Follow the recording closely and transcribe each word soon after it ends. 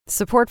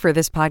Support for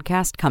this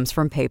podcast comes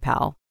from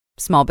PayPal.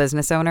 Small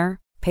business owner,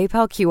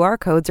 PayPal QR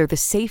codes are the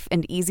safe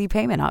and easy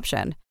payment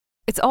option.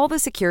 It's all the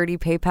security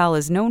PayPal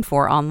is known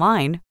for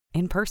online,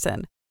 in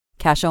person.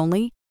 Cash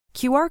only,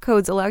 QR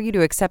codes allow you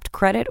to accept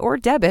credit or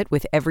debit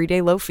with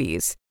everyday low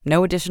fees.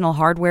 No additional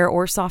hardware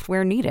or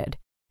software needed.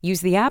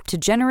 Use the app to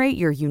generate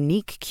your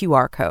unique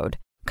QR code.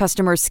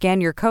 Customers scan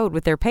your code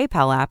with their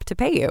PayPal app to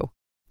pay you.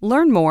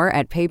 Learn more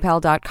at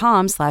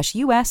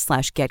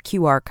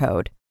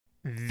paypal.com/us/getqrcode.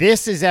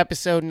 This is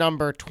episode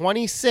number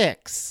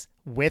 26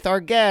 with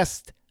our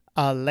guest,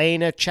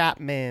 Elena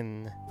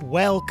Chapman.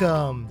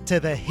 Welcome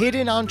to the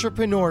Hidden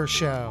Entrepreneur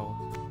Show.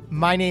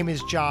 My name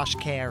is Josh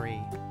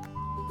Carey.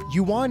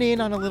 You want in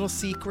on a little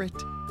secret?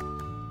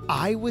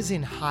 I was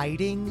in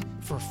hiding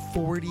for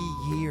 40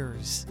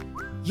 years.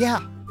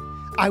 Yeah,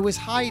 I was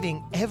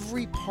hiding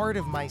every part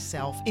of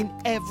myself in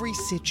every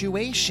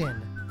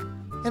situation.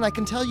 And I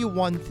can tell you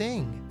one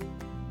thing,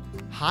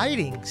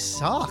 hiding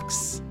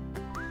sucks.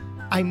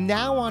 I'm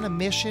now on a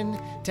mission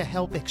to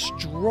help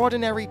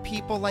extraordinary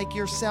people like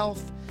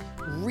yourself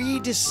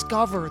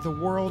rediscover the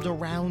world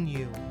around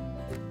you,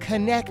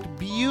 connect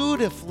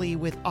beautifully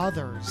with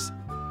others,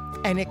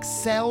 and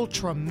excel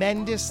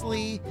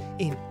tremendously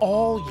in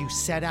all you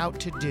set out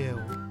to do.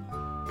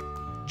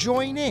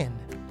 Join in.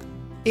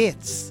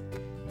 It's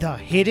the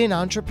Hidden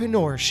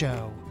Entrepreneur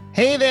Show.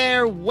 Hey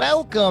there,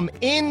 welcome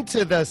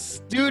into the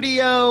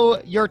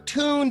studio. You're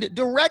tuned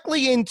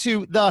directly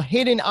into the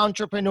Hidden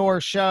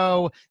Entrepreneur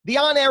Show. The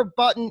on-air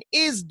button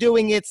is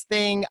doing its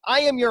thing.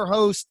 I am your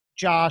host,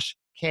 Josh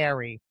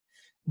Carey.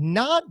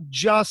 Not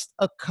just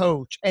a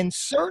coach, and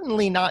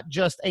certainly not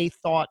just a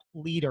thought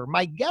leader.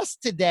 My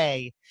guest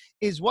today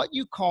is what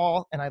you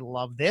call, and I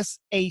love this,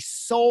 a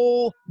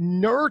soul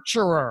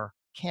nurturer.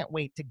 Can't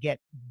wait to get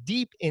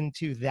deep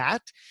into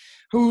that.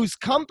 Whose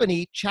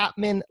company,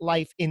 Chapman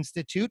Life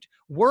Institute,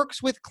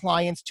 works with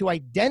clients to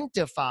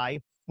identify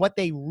what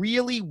they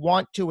really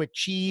want to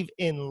achieve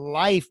in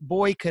life.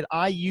 Boy, could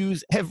I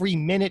use every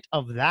minute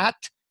of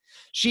that.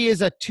 She is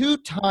a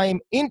 2-time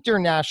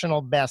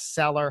international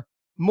bestseller,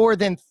 more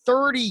than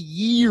 30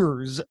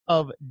 years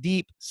of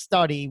deep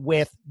study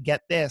with,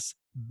 get this,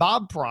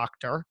 Bob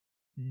Proctor,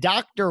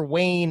 Dr.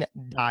 Wayne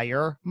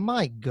Dyer,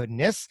 my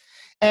goodness.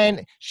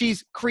 And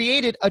she's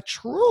created a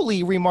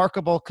truly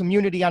remarkable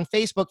community on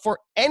Facebook for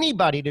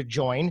anybody to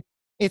join.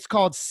 It's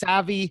called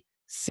Savvy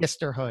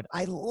Sisterhood.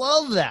 I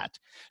love that.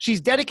 She's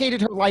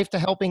dedicated her life to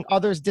helping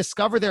others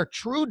discover their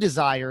true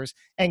desires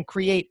and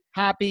create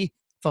happy,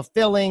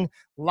 fulfilling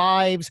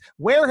lives.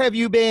 Where have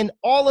you been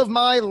all of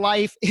my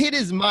life? It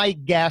is my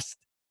guest.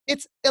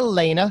 It's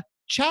Elena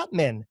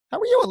Chapman. How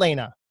are you,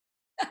 Elena?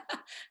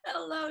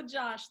 Hello,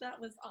 Josh. That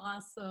was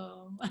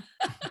awesome.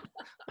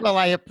 Well,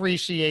 I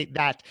appreciate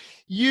that.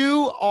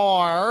 You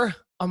are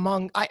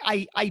among,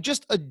 I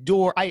just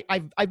adore,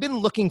 I've been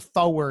looking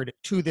forward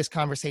to this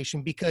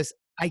conversation because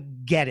I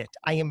get it.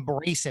 I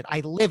embrace it. I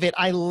live it.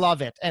 I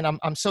love it. And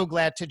I'm so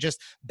glad to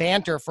just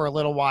banter for a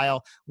little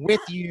while with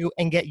you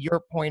and get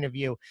your point of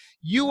view.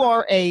 You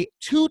are a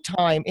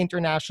 2-time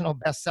international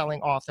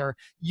best-selling author.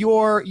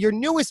 Your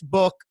newest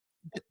book,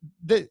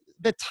 the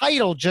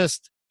title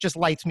just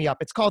lights me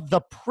up. It's called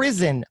The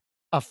Prison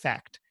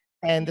Effect.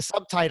 And the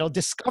subtitle,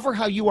 Discover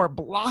How You Are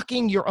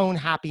Blocking Your Own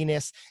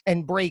Happiness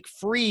and Break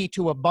Free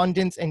to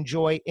Abundance and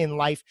Joy in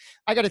Life.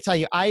 I got to tell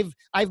you, I've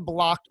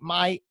blocked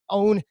my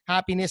own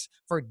happiness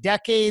for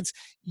decades.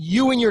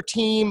 You and your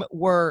team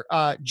were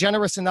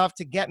generous enough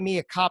to get me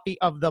a copy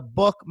of the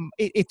book.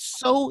 It's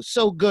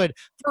so good.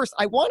 First,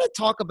 I want to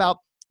talk about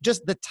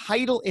just the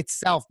title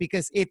itself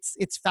because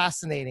it's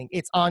fascinating.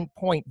 It's on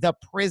point. The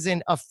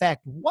Prison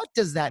Effect. What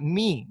does that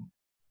mean?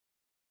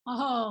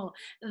 Oh,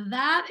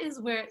 that is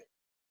where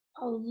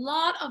a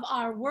lot of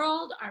our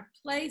world, our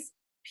place,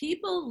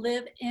 people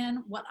live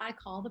in what I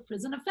call the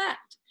prison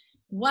effect.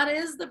 What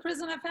is the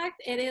prison effect?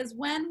 It is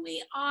when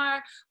we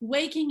are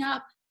waking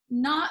up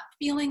not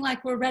feeling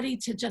like we're ready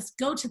to just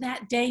go to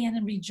that day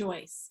and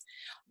rejoice.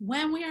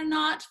 When we are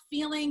not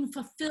feeling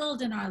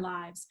fulfilled in our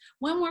lives,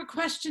 when we're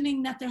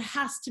questioning that there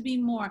has to be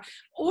more,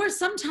 or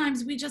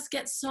sometimes we just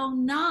get so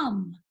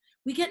numb.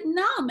 We get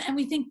numb and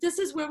we think this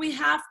is where we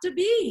have to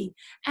be,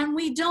 and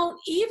we don't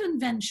even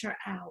venture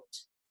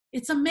out.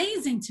 It's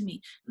amazing to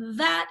me.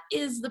 That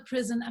is the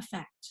prison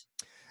effect.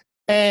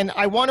 And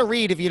I want to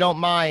read, if you don't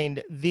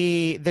mind,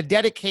 the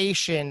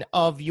dedication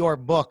of your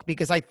book,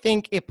 because I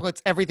think it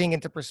puts everything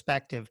into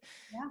perspective.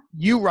 Yeah.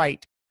 You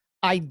write,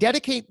 I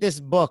dedicate this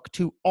book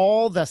to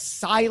all the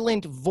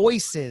silent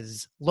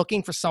voices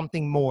looking for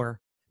something more.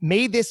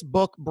 May this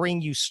book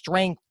bring you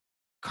strength,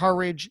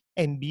 courage,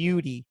 and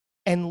beauty,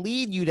 and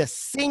lead you to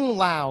sing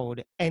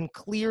loud and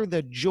clear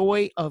the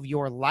joy of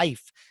your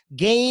life.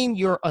 Gain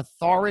your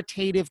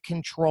authoritative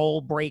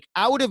control, break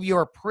out of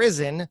your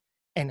prison,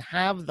 and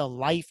have the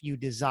life you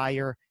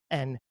desire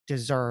and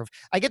deserve.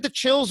 I get the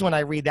chills when I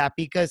read that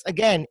because,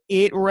 again,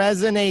 it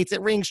resonates. It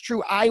rings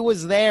true. I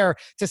was there.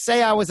 To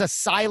say I was a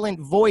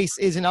silent voice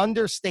is an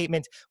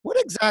understatement. What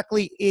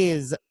exactly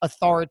is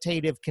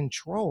authoritative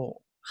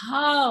control?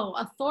 Oh,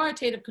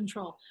 authoritative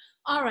control.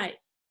 All right.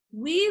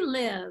 we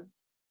live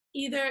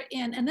either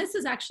in, and this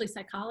is actually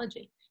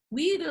psychology,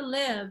 we either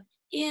live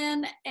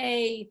in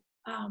a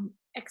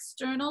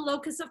external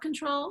locus of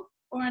control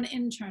or an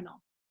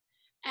internal.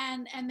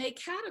 And they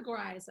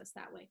categorize us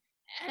that way.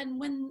 And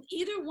when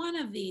either one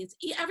of these,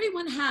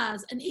 everyone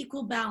has an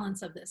equal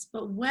balance of this,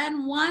 but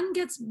when one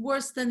gets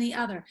worse than the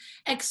other,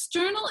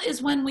 external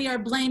is when we are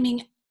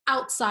blaming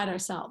outside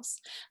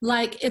ourselves.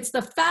 Like it's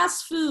the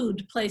fast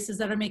food places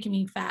that are making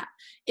me fat.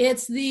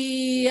 It's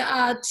the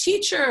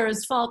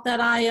teacher's fault that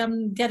I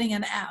am getting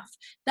an F.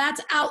 That's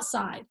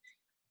outside.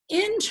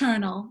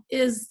 Internal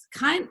is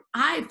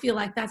I feel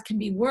like that can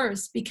be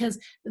worse, because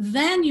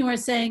then you are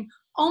saying,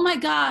 oh my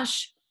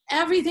gosh,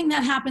 everything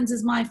that happens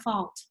is my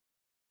fault.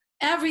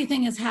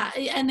 Everything is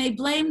and they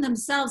blame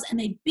themselves and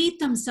they beat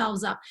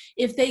themselves up.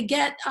 If they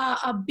get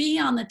a B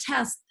on the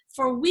test,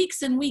 for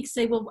weeks and weeks,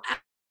 they will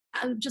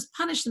just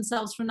punish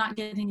themselves for not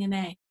getting an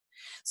A.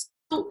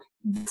 So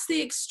that's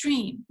the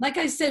extreme. Like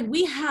I said,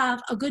 we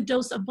have a good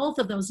dose of both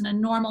of those in a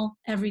normal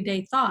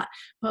everyday thought,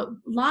 but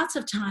lots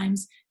of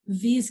times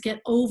these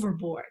get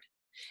overboard.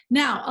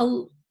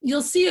 Now,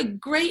 you'll see a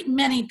great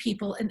many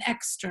people in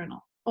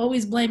external,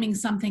 always blaming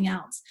something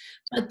else,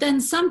 but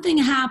then something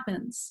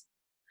happens.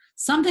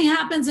 Something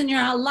happens in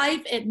your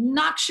life, it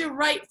knocks you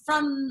right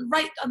on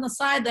the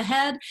side of the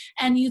head,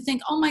 and you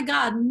think, oh my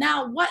God,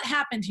 now what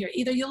happened here?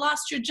 Either you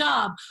lost your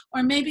job,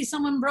 or maybe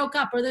someone broke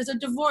up, or there's a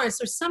divorce,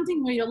 or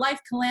something where your life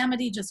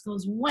calamity just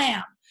goes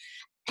wham.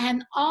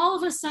 And all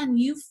of a sudden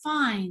you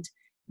find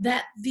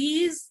that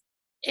these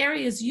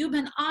areas you've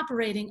been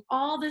operating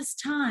all this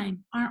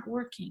time aren't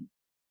working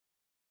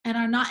and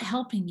are not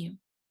helping you.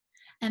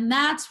 And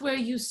that's where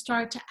you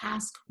start to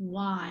ask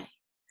why.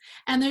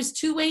 And there's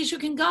two ways you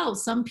can go.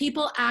 Some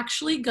people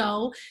actually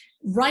go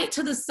right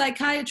to the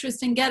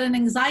psychiatrist and get an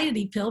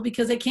anxiety pill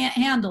because they can't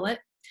handle it.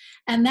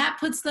 And that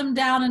puts them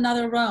down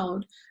another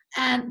road.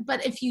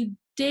 But if you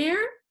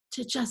dare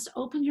to just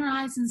open your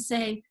eyes and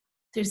say,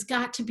 there's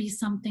got to be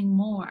something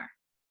more,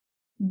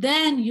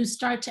 then you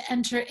start to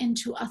enter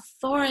into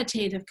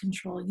authoritative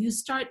control. You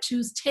start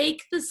to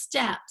take the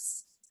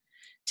steps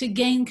to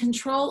gain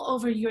control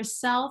over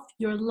yourself,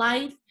 your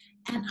life,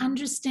 and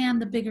understand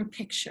the bigger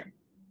picture.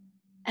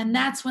 And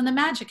that's when the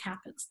magic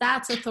happens.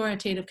 That's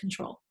authoritative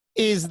control.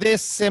 Is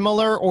this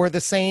similar or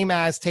the same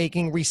as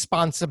taking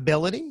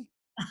responsibility?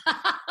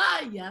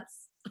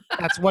 Yes.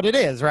 That's what it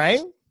is, right?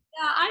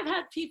 Yeah, I've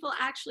had people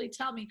actually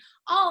tell me,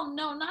 oh,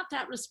 no, not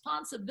that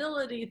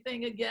responsibility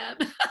thing again.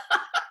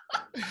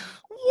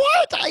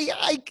 What?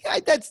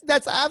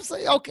 That's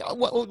absolutely okay.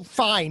 Well,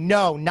 fine.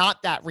 No,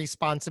 not that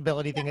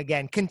responsibility thing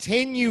again.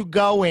 Continue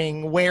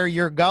going where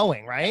you're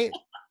going, right?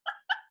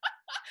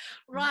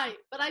 Right.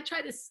 But I try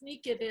to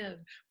sneak it in.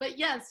 But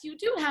yes, you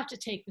do have to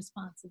take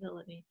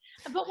responsibility.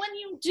 But when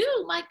you do,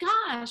 my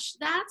gosh,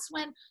 that's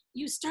when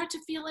you start to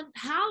feel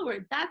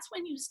empowered. That's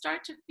when you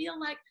start to feel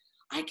like,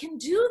 I can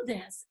do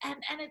this. And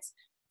it's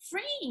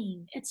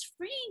freeing. It's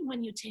freeing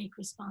when you take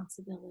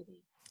responsibility.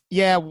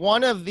 Yeah,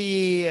 one of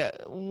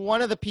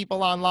the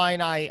people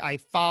online I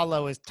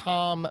follow is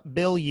Tom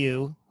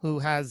Bilyeu, who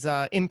has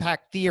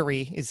Impact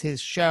Theory is his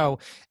show,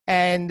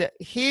 and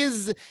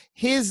his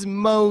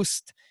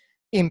most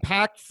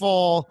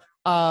impactful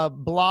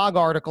blog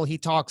article he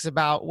talks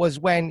about was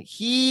when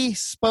he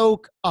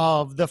spoke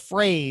of the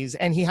phrase,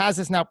 and he has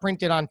this now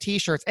printed on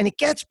t-shirts, and it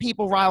gets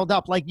people riled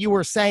up, like you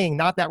were saying,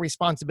 not that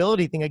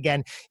responsibility thing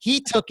again.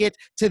 He took it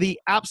to the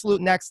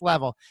absolute next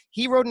level.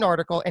 He wrote an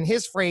article, and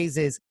his phrase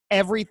is,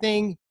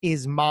 everything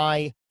is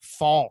my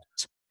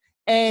fault.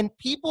 And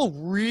people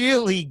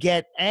really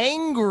get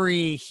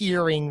angry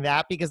hearing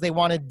that because they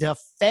want to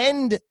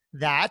defend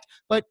that.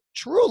 But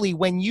truly,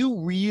 when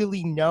you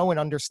really know and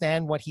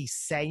understand what he's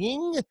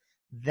saying,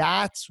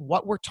 that's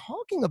what we're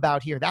talking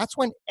about here. That's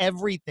when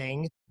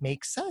everything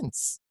makes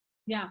sense.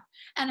 Yeah.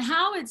 And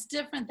how it's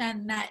different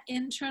than that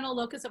internal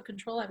locus of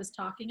control I was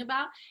talking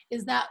about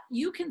is that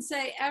you can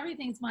say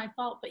everything's my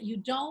fault, but you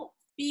don't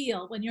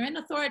feel, when you're in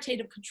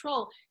authoritative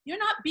control, you're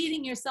not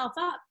beating yourself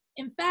up.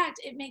 In fact,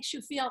 it makes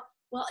you feel,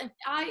 well,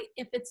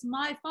 if it's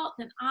my fault,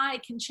 then I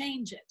can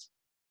change it.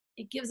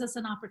 It gives us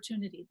an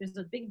opportunity. There's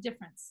a big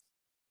difference.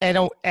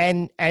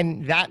 And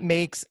that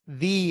makes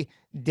the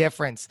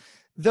difference.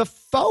 The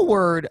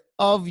foreword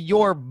of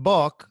your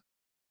book,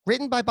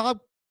 written by Bob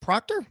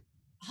Proctor?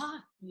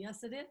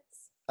 Yes, it is.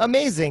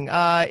 Amazing.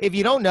 If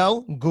you don't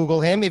know, Google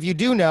him. If you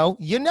do know,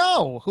 you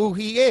know who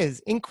he is.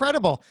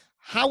 Incredible.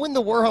 How in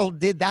the world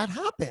did that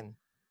happen?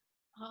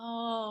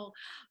 Oh,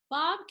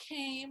 Bob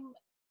came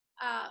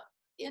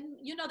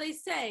they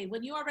say,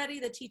 when you are ready,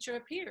 the teacher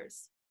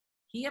appears.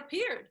 He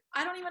appeared.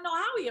 I don't even know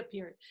how he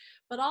appeared.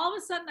 But all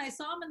of a sudden, I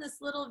saw him in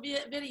this little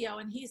video,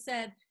 and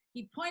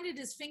he pointed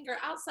his finger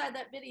outside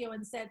that video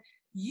and said,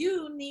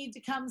 you need to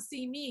come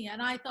see me.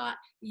 And I thought,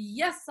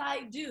 yes,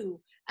 I do.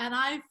 And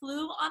I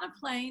flew on a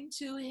plane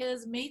to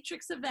his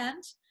Matrix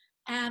event,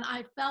 and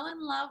I fell in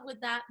love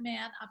with that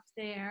man up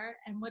there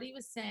and what he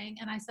was saying.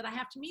 And I said, I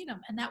have to meet him.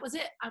 And that was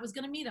it. I was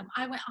going to meet him.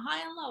 I went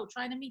high and low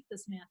trying to meet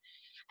this man.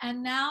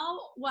 And now,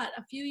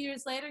 a few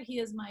years later, he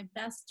is my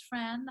best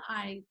friend.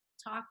 I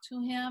talk to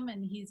him,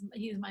 and he's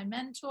my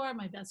mentor,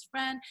 my best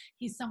friend.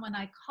 He's someone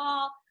I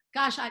call.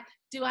 Gosh,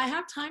 do I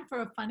have time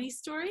for a funny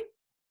story?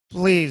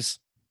 Please.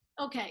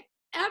 Okay.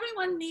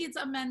 Everyone needs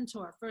a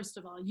mentor, first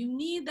of all. You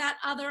need that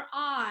other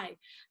eye.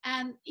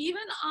 And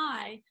even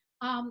I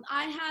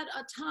had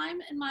a time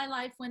in my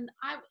life when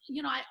I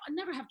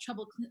never have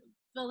trouble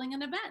filling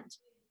an event,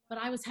 but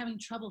I was having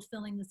trouble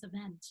filling this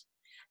event.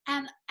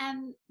 And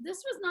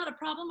this was not a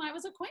problem I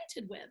was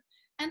acquainted with.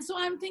 And so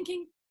I'm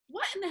thinking,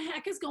 what in the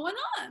heck is going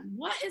on?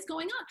 What is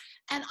going on?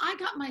 And I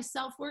got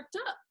myself worked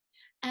up.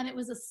 And it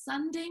was a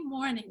Sunday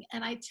morning,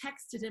 and I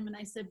texted him and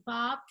I said,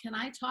 Bob, can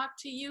I talk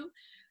to you?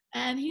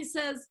 And he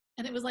says,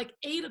 and it was like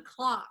 8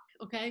 o'clock,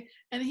 okay?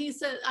 And he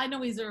said, I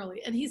know he's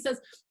early. And he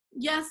says,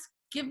 yes,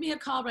 give me a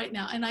call right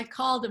now. And I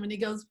called him, and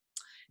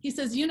he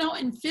says,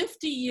 in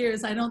 50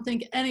 years, I don't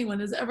think anyone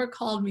has ever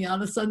called me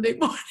on a Sunday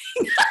morning.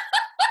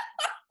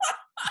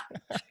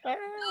 That's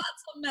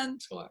a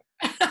mentor.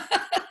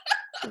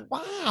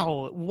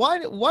 Wow.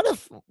 What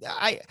if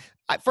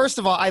first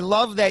of all, I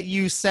love that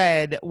you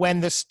said when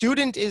the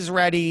student is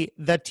ready,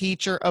 the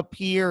teacher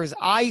appears.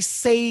 I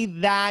say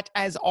that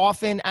as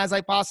often as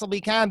I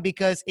possibly can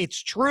because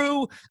it's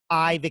true.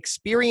 I've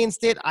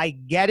experienced it. I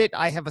get it.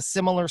 I have a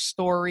similar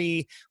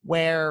story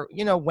where,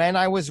 when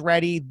I was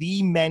ready,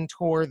 the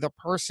mentor, the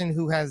person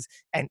who has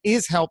and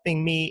is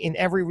helping me in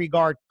every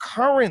regard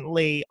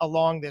currently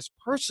along this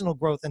personal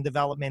growth and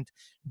development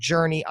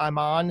journey I'm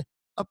on,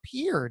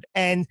 appeared.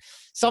 And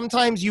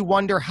sometimes you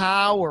wonder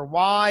how or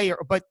why,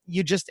 but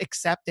you just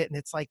accept it. And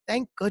it's like,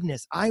 thank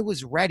goodness I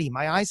was ready.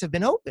 My eyes have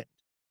been opened.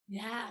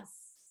 Yes.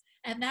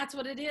 And that's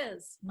what it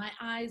is. My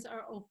eyes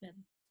are open.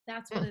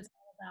 That's what it's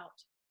all about.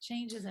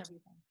 Changes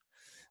everything.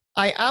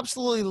 I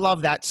absolutely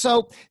love that.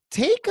 So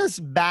take us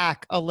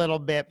back a little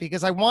bit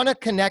because I want to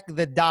connect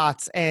the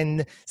dots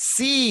and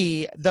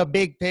see the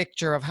big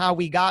picture of how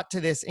we got to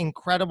this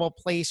incredible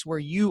place where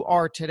you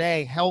are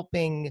today,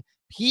 helping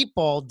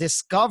people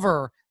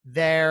discover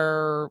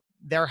their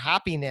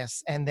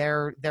happiness and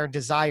their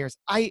desires.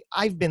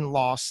 I've been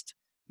lost,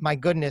 my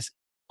goodness,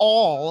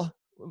 all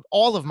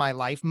of my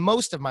life,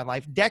 most of my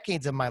life,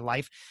 decades of my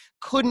life,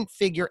 couldn't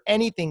figure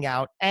anything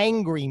out,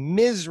 angry,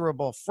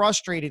 miserable,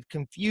 frustrated,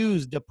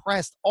 confused,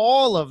 depressed,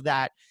 all of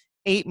that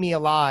ate me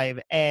alive,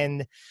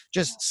 and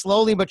just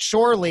slowly but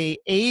surely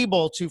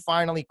able to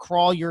finally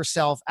crawl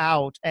yourself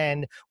out.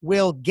 And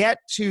we'll get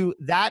to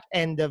that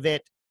end of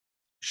it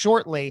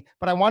shortly,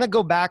 but I want to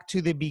go back to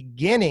the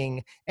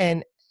beginning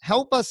and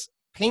help us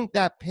paint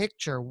that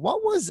picture.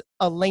 What was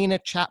Elena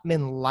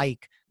Chapman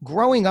like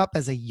growing up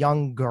as a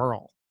young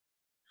girl?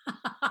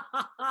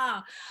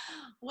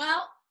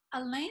 Well,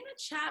 Elena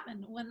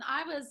Chapman, when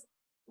I was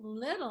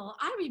little,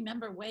 I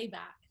remember way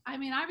back. I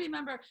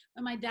remember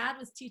when my dad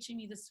was teaching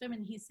me to swim,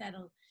 and he said,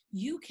 oh,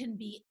 you can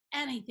be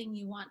anything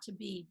you want to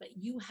be, but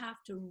you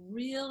have to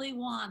really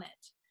want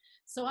it.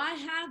 So I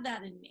had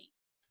that in me.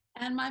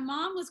 And my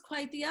mom was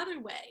quite the other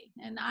way.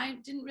 And I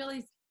didn't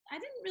really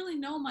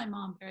know my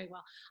mom very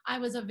well. I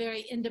was a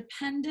very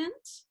independent.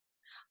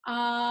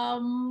 Well,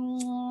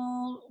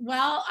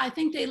 I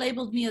think they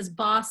labeled me as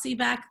bossy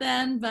back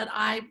then, but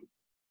I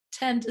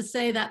tend to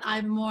say that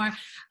I'm more,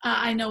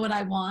 I know what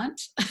I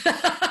want.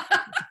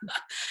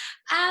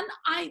 And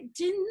I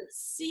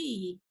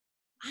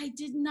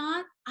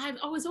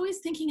was always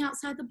thinking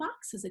outside the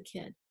box as a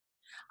kid.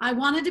 I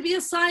wanted to be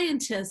a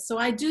scientist, so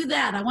I do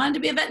that. I wanted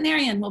to be a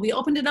veterinarian. Well, we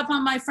opened it up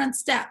on my front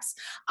steps.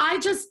 I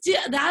just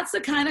did. That's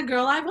the kind of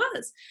girl I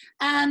was.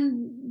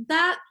 And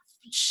that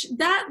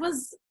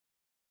was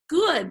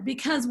good,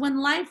 because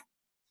when life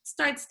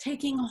starts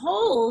taking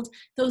hold,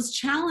 those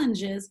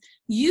challenges,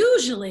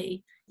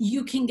 usually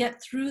you can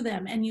get through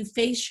them and you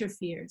face your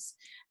fears.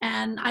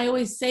 And I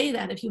always say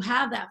that if you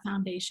have that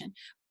foundation,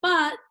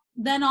 but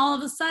then all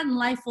of a sudden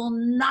life will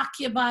knock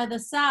you by the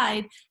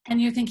side and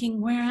you're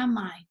thinking, where am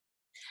I?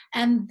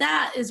 And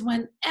that is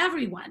when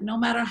everyone, no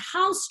matter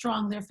how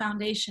strong their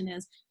foundation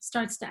is,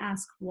 starts to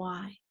ask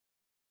why.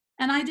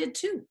 And I did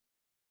too.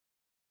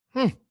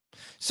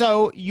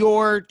 So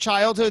your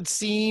childhood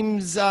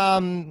seems,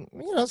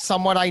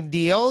 somewhat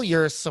ideal.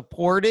 You're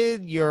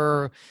supported.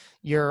 You're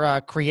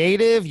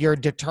creative. You're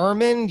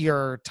determined.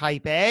 You're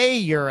type A.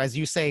 You're, as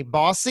you say,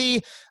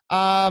 bossy.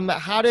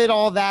 How did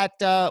all that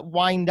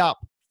wind up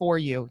for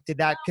you? Did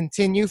that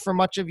continue for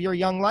much of your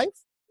young life?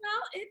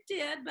 Well, it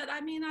did, but I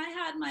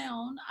had my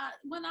own.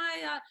 When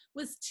I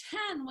was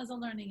 10 was a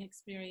learning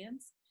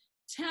experience.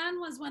 10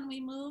 was when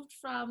we moved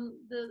from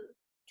the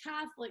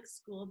Catholic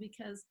school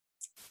because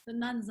the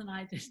nuns and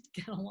I didn't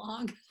get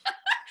along.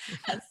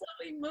 And so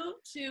we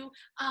moved to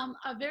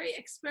a very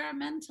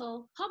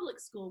experimental public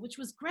school, which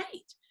was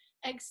great,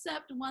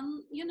 except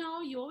one,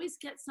 you always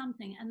get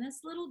something. And this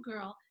little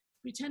girl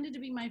pretended to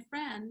be my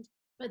friend,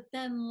 but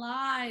then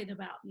lied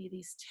about me,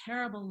 these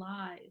terrible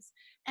lies.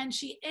 And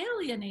she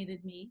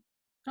alienated me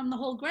from the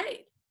whole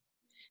grade.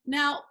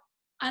 Now,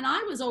 and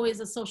I was always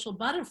a social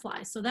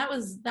butterfly. So that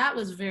was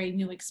a very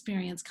new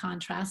experience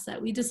contrast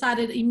that we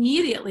decided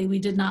immediately we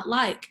did not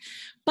like.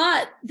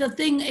 But the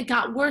thing, it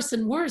got worse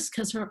and worse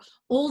because her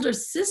older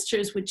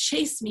sisters would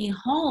chase me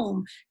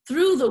home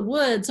through the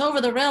woods,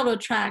 over the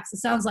railroad tracks. It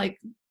sounds like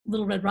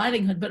Little Red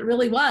Riding Hood, but it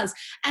really was.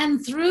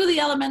 And through the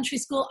elementary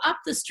school, up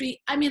the street.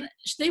 I mean,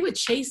 they would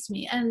chase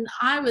me, and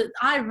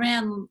I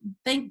ran,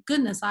 thank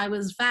goodness I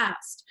was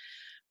fast.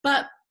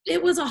 But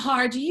it was a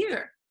hard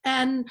year,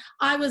 and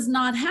I was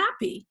not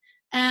happy.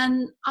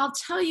 And I'll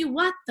tell you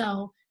what,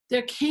 though,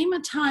 there came a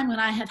time when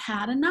I had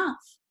had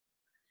enough.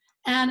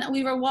 And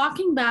we were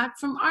walking back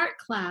from art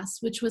class,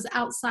 which was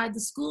outside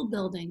the school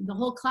building. The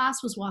whole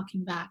class was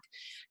walking back.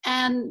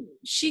 And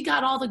she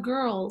got all the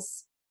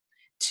girls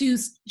to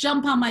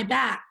jump on my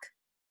back.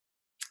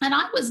 And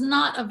I was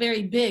not a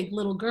very big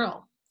little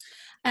girl.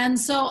 And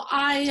so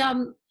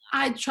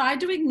I tried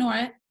to ignore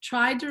it,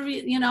 tried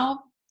to,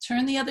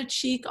 turn the other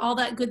cheek, all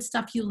that good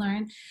stuff you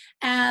learn.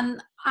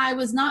 And I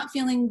was not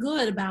feeling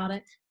good about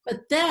it.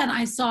 But then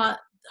I saw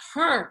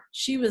her.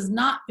 She was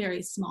not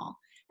very small.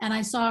 And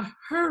I saw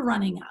her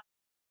running up.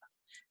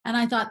 And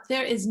I thought,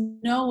 there is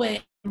no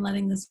way I'm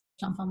letting this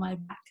jump on my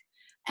back.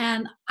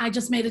 And I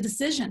just made a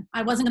decision.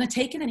 I wasn't going to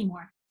take it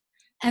anymore.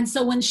 And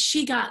so when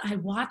I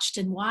watched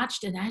and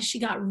watched, and as she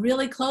got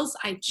really close,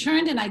 I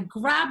turned and I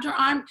grabbed her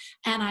arm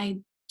and I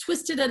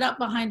twisted it up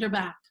behind her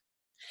back.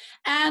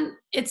 And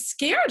it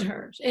scared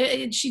her.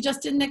 She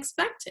just didn't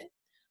expect it.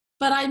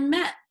 But I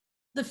met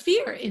the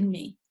fear in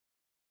me.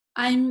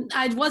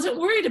 I wasn't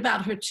worried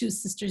about her two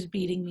sisters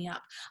beating me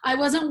up. I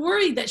wasn't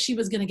worried that she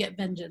was going to get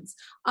vengeance.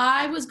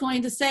 I was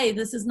going to say,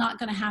 this is not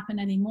going to happen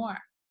anymore.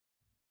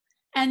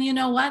 And you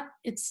know what?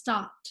 It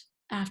stopped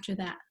after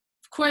that.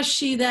 Of course,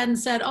 she then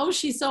said, oh,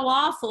 she's so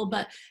awful.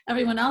 But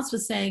everyone else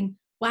was saying,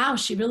 wow,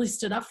 she really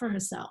stood up for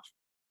herself.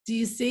 Do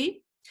you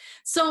see?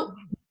 So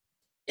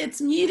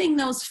it's meeting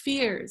those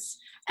fears.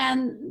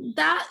 And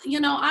that,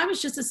 I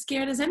was just as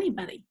scared as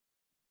anybody.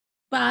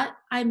 But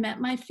I met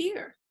my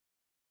fear.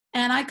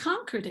 And I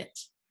conquered it.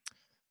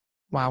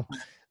 Wow.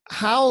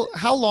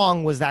 How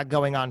long was that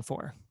going on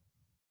for?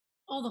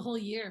 Oh, the whole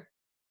year.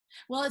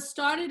 Well, it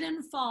started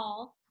in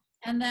fall.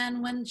 And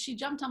then when she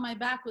jumped on my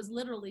back was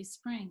literally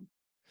spring.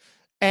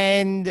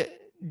 And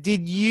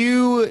did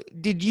you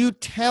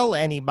tell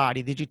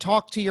anybody? Did you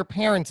talk to your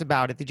parents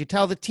about it? Did you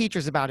tell the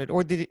teachers about it?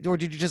 Or did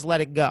you just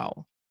let it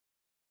go?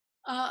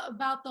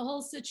 About the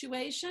whole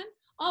situation?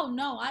 Oh,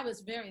 no, I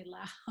was very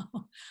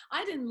loud.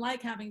 I didn't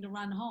like having to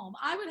run home.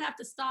 I would have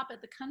to stop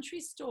at the country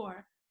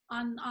store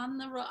on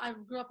the road. I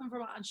grew up in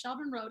Vermont, on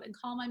Shelburne Road, and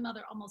call my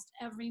mother almost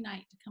every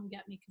night to come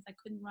get me because I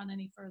couldn't run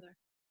any further.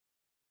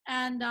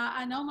 And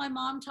I know my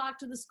mom talked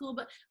to the school,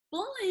 but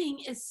bullying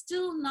is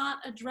still not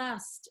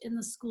addressed in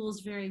the schools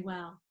very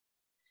well.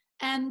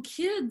 And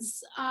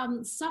kids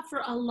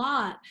suffer a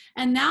lot.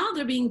 And now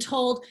they're being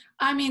told,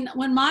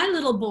 when my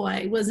little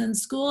boy was in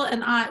school,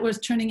 and I was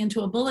turning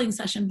into a bullying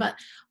session, but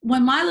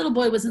when my little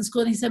boy was in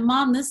school and he said,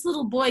 Mom, this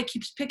little boy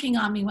keeps picking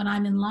on me when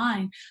I'm in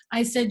line.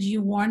 I said,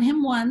 you warn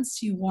him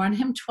once, you warn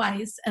him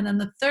twice, and then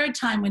the third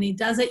time when he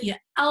does it, you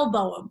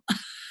elbow him.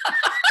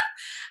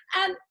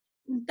 And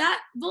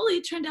that bully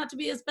turned out to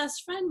be his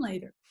best friend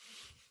later.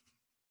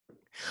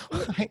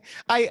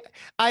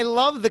 I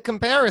love the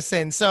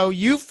comparison. So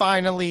you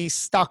finally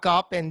stuck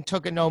up and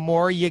took it no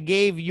more. You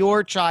gave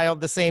your child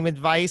the same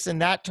advice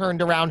and that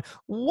turned around.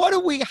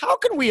 How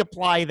can we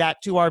apply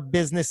that to our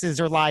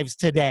businesses or lives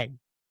today?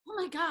 Oh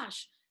my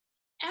gosh.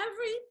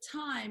 Every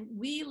time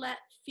we let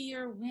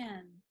fear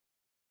win,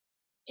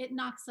 it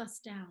knocks us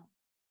down.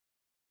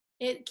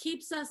 It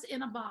keeps us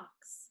in a box.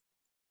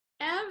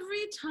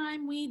 Every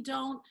time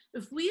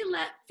if we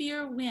let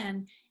fear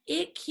win,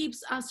 it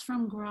keeps us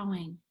from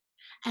growing.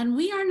 And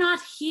we are not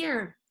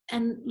here,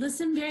 and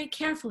listen very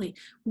carefully,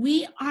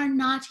 we are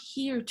not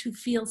here to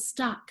feel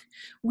stuck.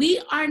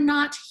 We are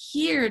not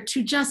here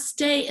to just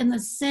stay in the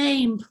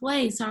same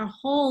place our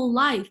whole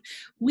life.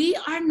 We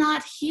are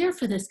not here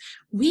for this.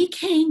 We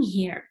came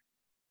here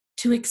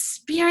to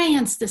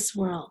experience this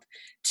world,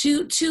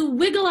 to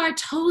wiggle our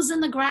toes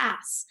in the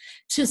grass,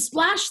 to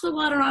splash the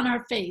water on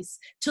our face,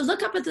 to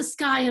look up at the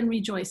sky and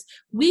rejoice.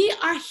 We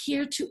are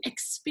here to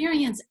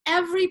experience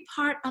every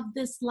part of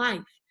this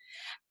life.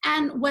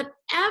 And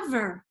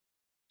whatever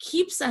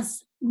keeps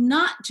us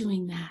not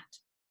doing that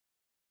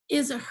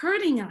is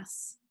hurting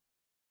us.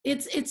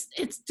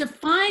 It's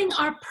defying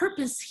our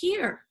purpose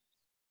here.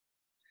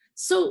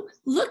 So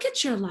look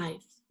at your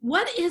life.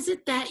 What is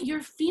it that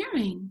you're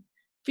fearing?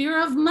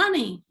 Fear of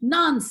money?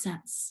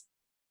 Nonsense.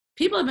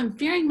 People have been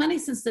fearing money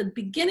since the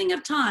beginning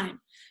of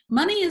time.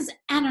 Money is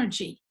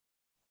energy.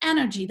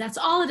 Energy, that's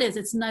all it is.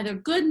 It's neither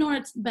good nor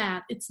it's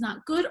bad. It's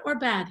not good or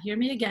bad. Hear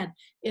me again.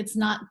 It's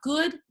not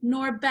good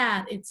nor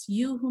bad. It's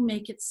you who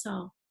make it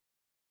so.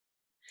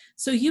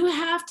 So you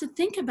have to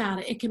think about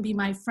it. It can be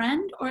my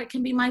friend or it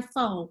can be my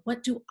foe.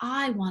 What do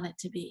I want it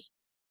to be?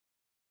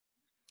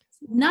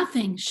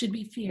 Nothing should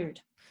be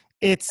feared.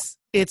 It's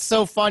It's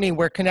so funny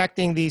we're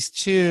connecting these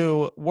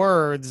two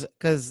words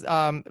because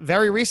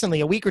very recently,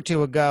 a week or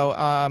two ago,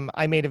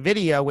 I made a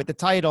video with the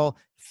title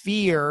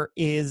 "Fear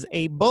is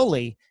a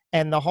Bully."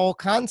 And the whole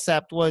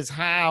concept was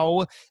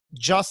how,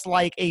 just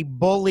like a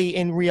bully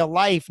in real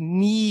life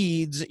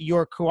needs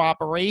your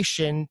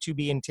cooperation to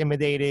be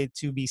intimidated,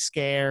 to be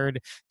scared,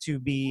 to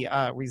be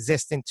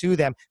resistant to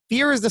them,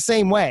 fear is the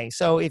same way.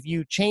 So if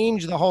you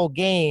change the whole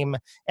game,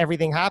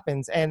 everything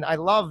happens. And I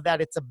love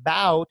that it's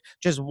about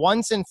just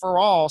once and for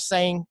all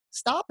saying,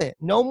 stop it,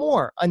 no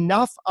more,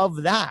 enough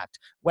of that.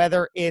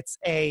 Whether it's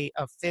a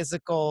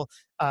physical,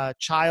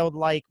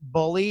 childlike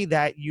bully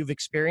that you've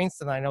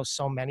experienced, and I know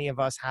so many of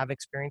us have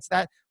experienced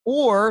that,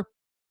 or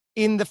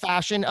in the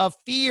fashion of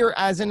fear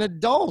as an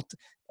adult.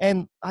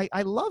 And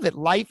I love it.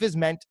 Life is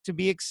meant to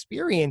be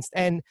experienced,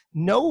 and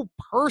no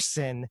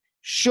person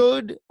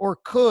should or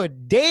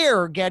could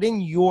dare get in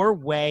your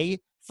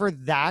way for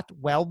that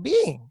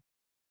well-being.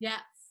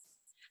 Yes.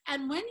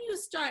 And when you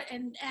start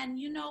and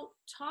you know,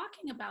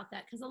 talking about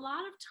that, because a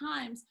lot of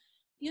times,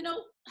 you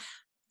know,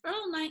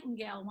 Earl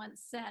Nightingale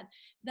once said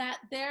that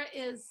there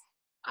is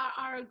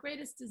our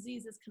greatest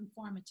disease is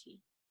conformity.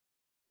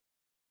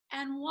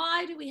 And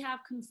why do we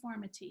have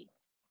conformity?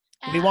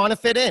 We want to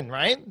fit in,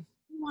 right?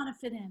 We want to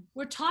fit in.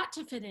 We're taught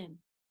to fit in.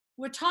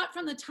 We're taught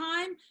from the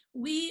time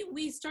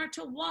we start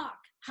to walk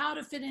how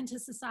to fit into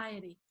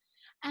society.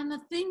 And the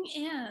thing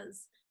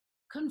is,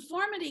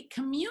 conformity,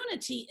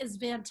 community is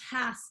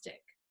fantastic.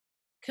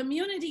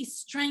 Community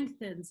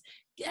strengthens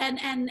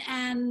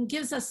and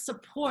gives us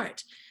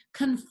support.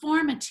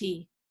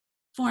 Conformity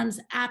forms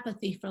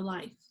apathy for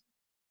life.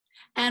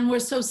 And we're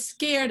so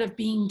scared of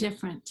being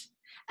different.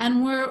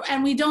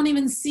 And we don't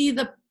even see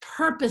the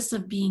purpose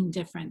of being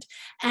different.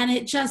 And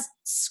it just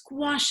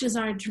squashes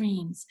our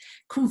dreams.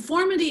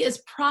 Conformity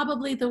is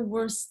probably the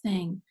worst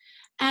thing.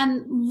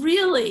 And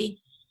really,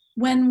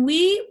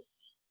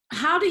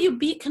 how do you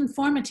beat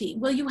conformity?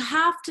 Well, you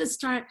have to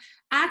start,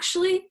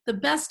 actually, the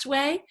best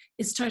way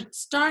is to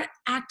start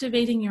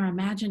activating your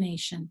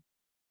imagination.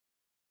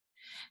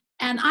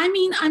 And I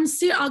mean,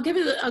 I'll give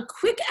you a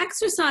quick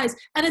exercise,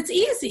 and it's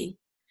easy.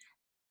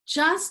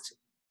 Just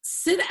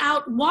sit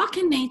out, walk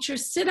in nature,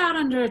 sit out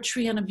under a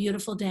tree on a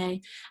beautiful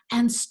day,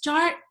 and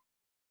start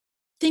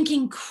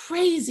thinking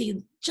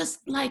crazy, just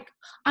like,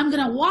 I'm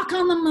going to walk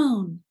on the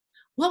moon.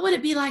 What would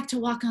it be like to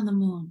walk on the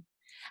moon?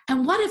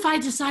 And what if I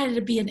decided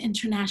to be an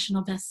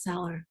international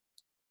bestseller?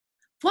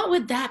 What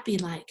would that be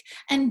like?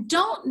 And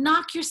don't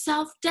knock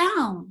yourself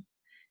down.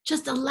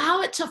 Just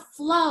allow it to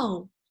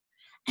flow.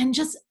 And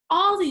just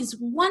all these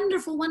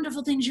wonderful,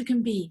 wonderful things you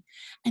can be.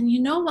 And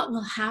you know what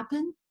will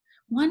happen?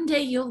 One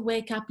day you'll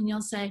wake up and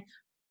you'll say,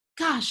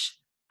 gosh,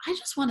 I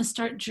just want to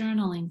start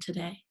journaling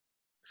today.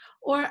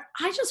 Or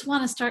I just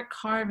want to start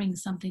carving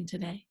something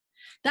today.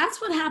 That's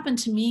what happened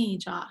to me,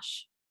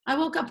 Josh. I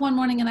woke up one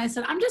morning and I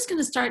said, I'm just going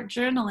to start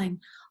journaling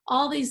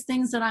all these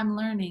things that I'm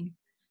learning.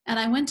 And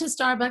I went to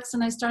Starbucks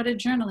and I started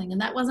journaling.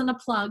 And that wasn't a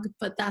plug,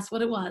 but that's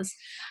what it was.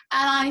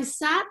 And I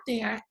sat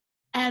there,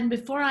 and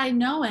before I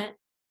know it,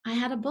 I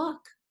had a book.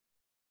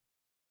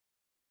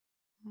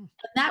 And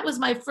that was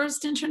my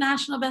first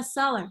international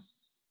bestseller.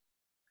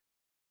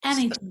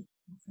 Anything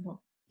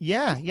possible.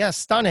 Yeah,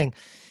 stunning.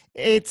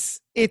 It's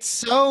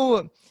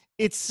so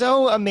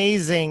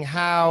amazing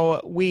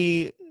how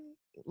we,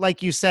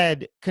 like you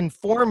said,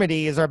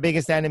 conformity is our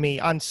biggest enemy.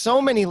 On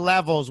so many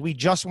levels, we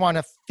just want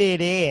to fit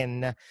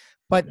in.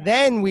 But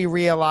then we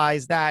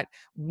realize that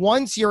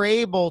once you're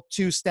able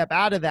to step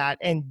out of that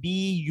and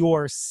be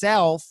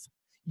yourself,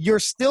 you're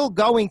still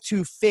going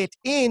to fit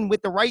in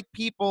with the right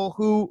people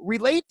who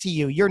relate to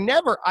you. You're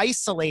never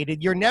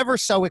isolated. You're never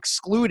so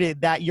excluded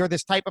that you're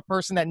this type of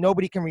person that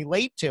nobody can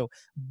relate to.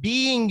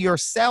 Being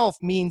yourself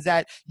means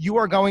that you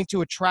are going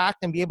to attract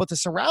and be able to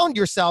surround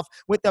yourself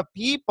with the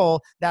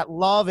people that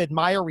love,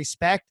 admire,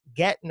 respect,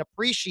 get, and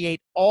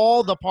appreciate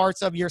all the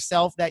parts of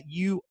yourself that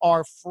you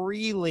are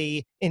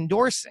freely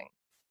endorsing.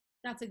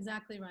 That's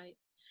exactly right.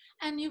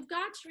 And you've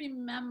got to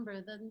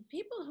remember that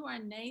people who are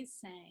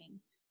naysaying,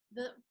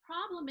 the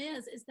problem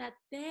is that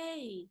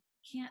they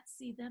can't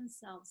see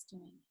themselves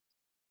doing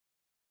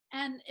it.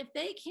 And if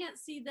they can't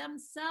see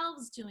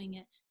themselves doing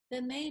it,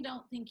 then they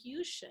don't think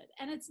you should.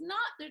 And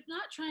they're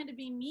not trying to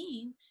be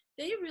mean.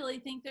 They really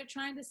think they're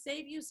trying to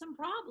save you some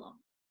problem.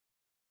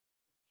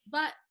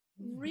 But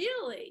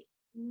really,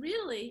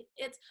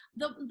 it's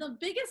the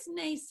biggest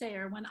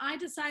naysayer when I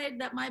decided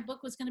that my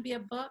book was going to be a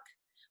book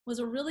was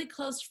a really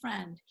close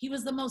friend. He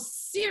was the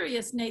most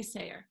serious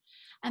naysayer.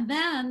 And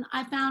then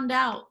I found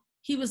out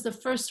he was the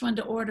first one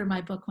to order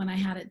my book when I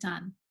had it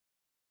done.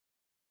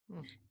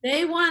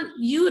 They want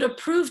you to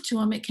prove to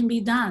them it can be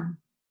done.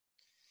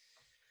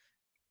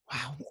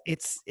 Wow.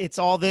 It's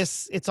all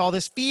this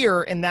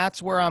fear. And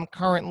that's where I'm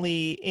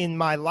currently in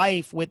my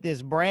life with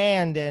this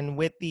brand and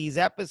with these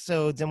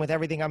episodes and with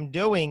everything I'm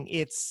doing.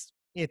 It's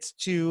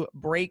to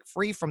break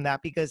free from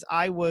that, because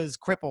I was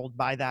crippled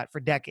by that for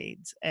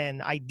decades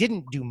and I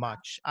didn't do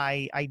much.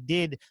 I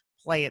did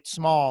play it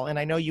small, and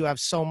I know you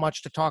have so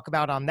much to talk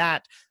about on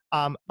that.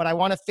 But I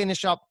want to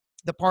finish up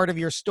the part of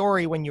your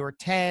story when you were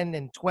 10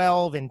 and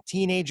 12 and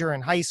teenager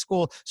and high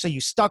school. So you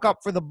stuck up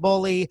for the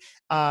bully.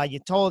 You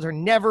told her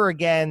never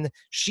again.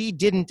 She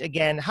didn't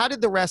again. How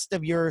did the rest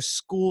of your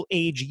school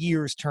age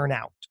years turn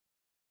out?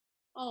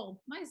 Oh,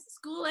 my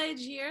school age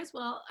years,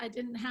 well, I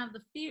didn't have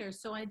the fear.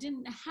 So I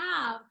didn't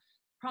have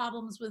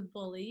problems with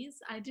bullies.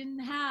 I didn't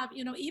have,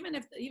 even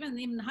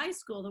in high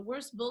school, the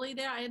worst bully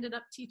there, I ended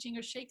up teaching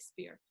her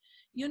Shakespeare.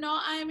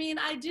 I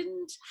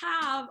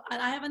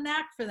have a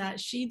knack for that.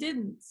 She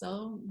didn't.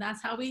 So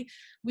that's how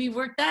we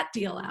worked that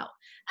deal out.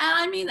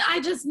 And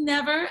I just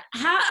never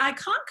I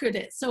conquered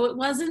it. So it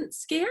wasn't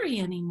scary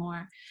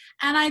anymore.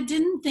 And I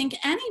didn't think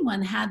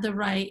anyone had the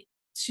right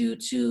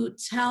to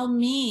tell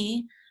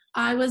me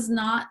I was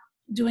not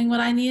doing what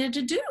I needed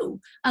to do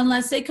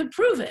unless they could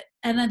prove it.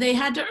 And they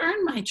had to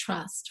earn my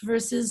trust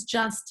versus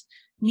just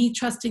me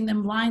trusting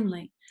them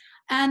blindly.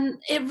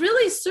 And it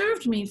really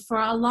served me for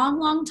a long,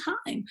 long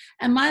time.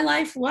 And my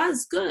life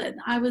was good.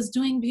 I was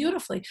doing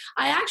beautifully.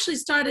 I actually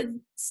started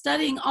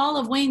studying all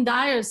of Wayne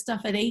Dyer's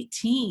stuff at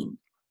 18.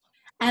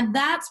 And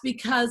that's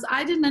because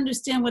I didn't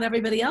understand what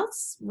everybody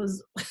else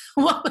was,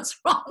 what was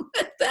wrong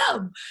with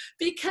them,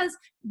 because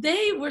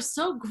they were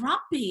so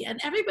grumpy and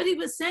everybody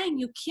was saying,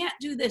 you can't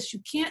do this,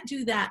 you can't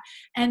do that.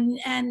 And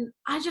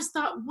I just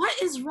thought, what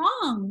is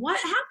wrong? What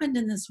happened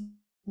in this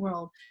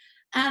world?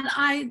 And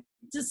I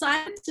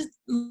decided to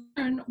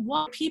learn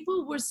why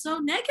people were so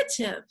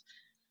negative.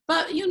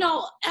 But,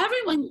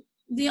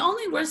 the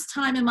only worst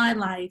time in my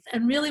life,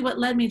 and really what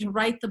led me to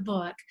write the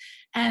book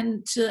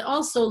and to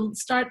also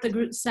start the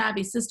group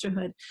Savvy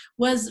Sisterhood,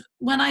 was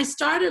when I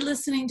started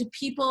listening to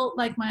people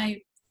like my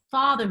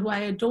father, who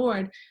I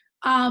adored,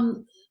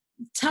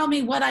 tell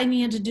me what I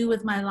needed to do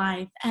with my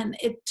life. And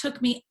it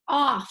took me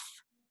off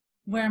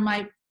where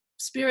my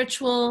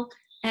spiritual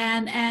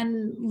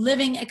and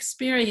living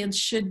experience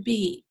should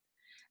be.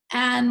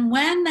 And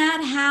when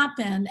that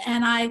happened,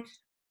 and I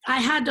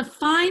had to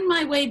find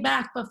my way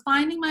back, but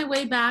finding my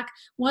way back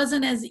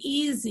wasn't as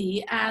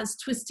easy as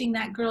twisting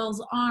that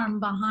girl's arm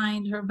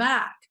behind her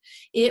back.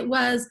 It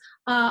was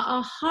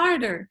a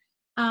harder,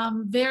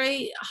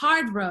 very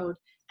hard road.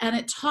 And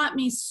it taught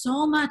me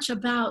so much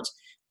about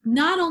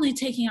not only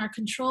taking our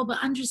control,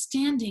 but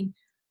understanding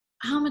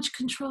how much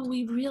control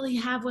we really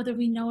have, whether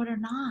we know it or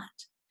not.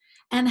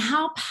 And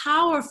how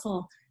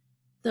powerful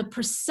the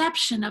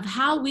perception of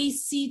how we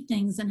see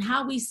things and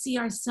how we see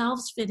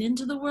ourselves fit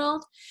into the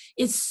world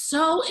is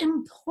so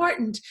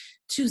important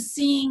to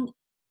seeing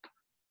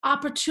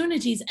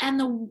opportunities and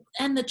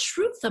the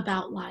truth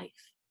about life.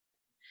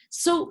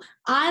 So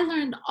I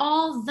learned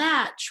all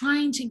that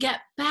trying to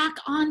get back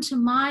onto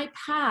my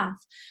path.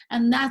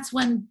 And that's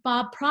when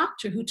Bob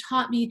Proctor, who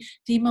taught me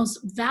the most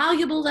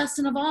valuable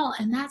lesson of all,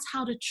 and that's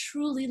how to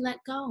truly let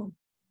go.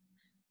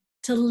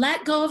 To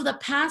let go of the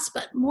past,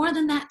 but more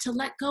than that, to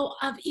let go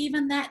of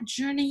even that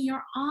journey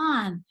you're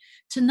on.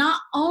 To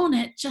not own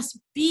it, just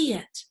be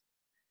it.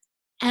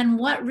 And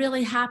what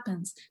really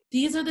happens.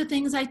 These are the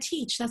things I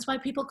teach. That's why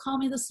people call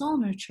me the soul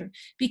nurturer,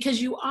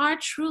 because you are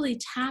truly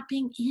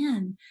tapping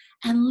in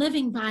and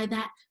living by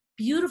that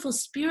beautiful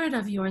spirit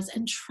of yours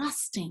and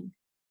trusting.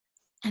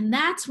 And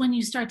that's when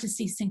you start to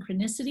see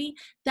synchronicity.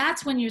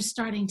 That's when you're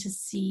starting to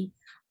see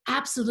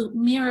absolute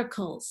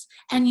miracles.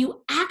 And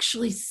you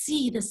actually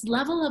see this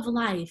level of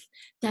life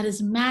that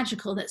is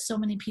magical that so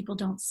many people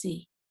don't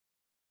see.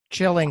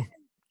 Chilling.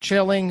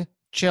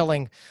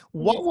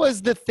 What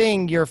was the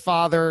thing your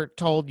father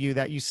told you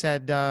that you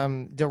said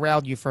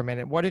derailed you for a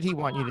minute? What did he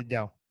want you to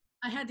do?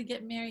 I had to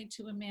get married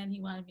to a man he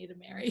wanted me to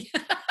marry.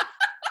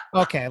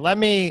 Okay, let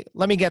me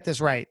get this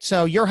right.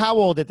 So you're how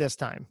old at this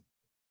time?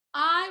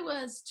 I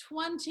was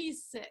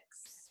 26.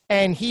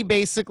 And he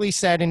basically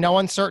said in no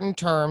uncertain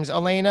terms,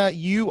 Elena,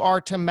 you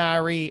are to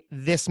marry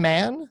this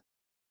man?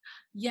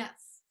 Yes.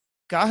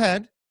 Go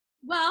ahead.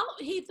 Well,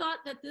 he thought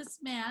that this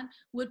man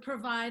would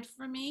provide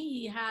for me.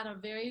 He had a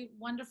very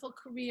wonderful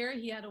career.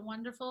 He had a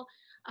wonderful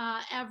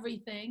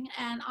everything.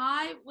 And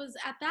I was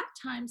at that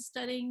time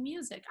studying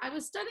music. I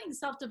was studying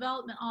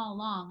self-development all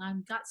along. I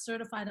got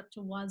certified up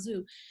to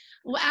wazoo.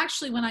 Well,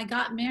 actually, when I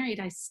got married,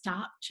 I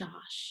stopped,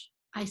 Josh.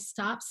 I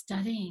stopped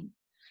studying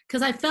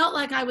because I felt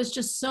like I was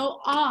just so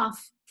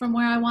off from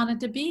where I wanted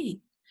to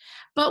be.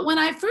 But when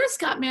I first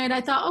got married,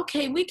 I thought,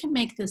 okay, we can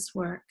make this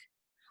work.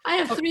 I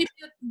have 3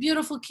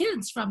 beautiful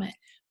kids from it,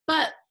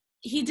 but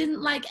he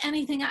didn't like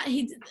anything.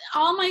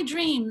 All my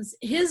dreams,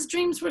 his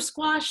dreams were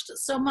squashed,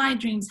 so my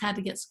dreams had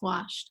to get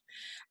squashed.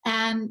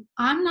 And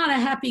I'm not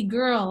a happy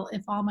girl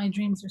if all my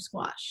dreams are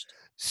squashed.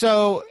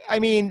 So, I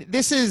mean,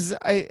 this is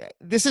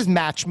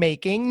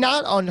matchmaking,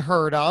 not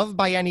unheard of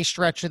by any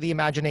stretch of the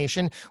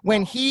imagination.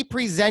 When he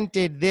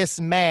presented this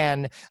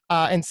man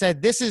and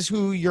said, this is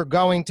who you're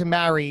going to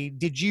marry,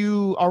 did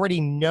you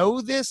already know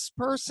this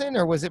person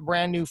or was it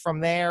brand new from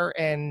there?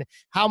 And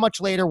how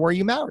much later were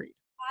you married?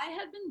 I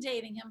had been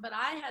dating him, but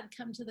I had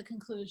come to the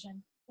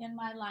conclusion in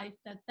my life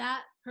that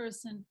that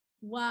person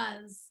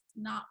was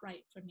not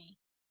right for me.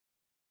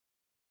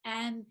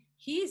 And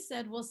he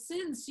said, well,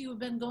 since you've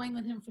been going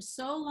with him for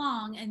so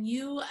long and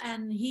you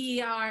and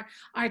he are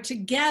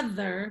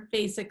together,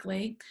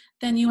 basically,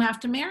 then you have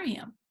to marry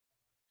him.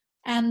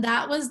 And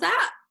that was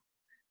that.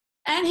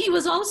 And he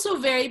was also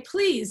very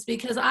pleased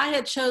because I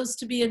had chose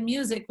to be in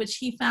music, which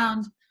he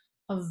found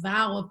a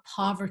vow of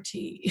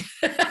poverty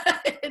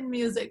in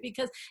music,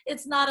 because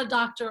it's not a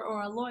doctor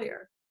or a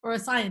lawyer or a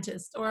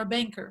scientist or a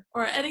banker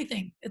or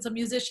anything. It's a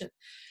musician.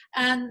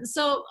 And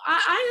so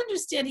I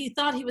understand he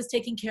thought he was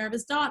taking care of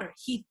his daughter.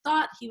 He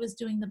thought he was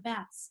doing the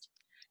best.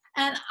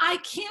 And I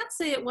can't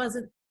say it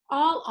wasn't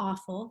all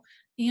awful.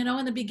 You know,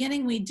 in the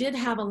beginning, we did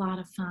have a lot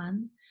of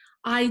fun.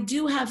 I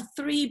do have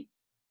 3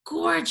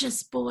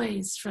 gorgeous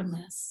boys from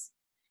this.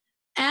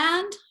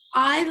 And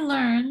I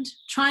learned,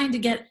 trying to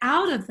get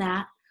out of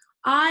that,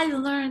 I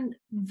learned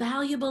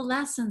valuable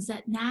lessons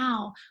that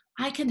now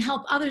I can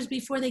help others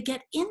before they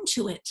get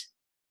into it.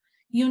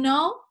 You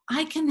know,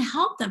 I can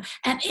help them.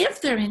 And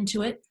if they're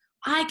into it,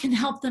 I can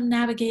help them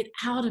navigate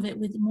out of it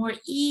with more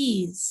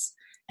ease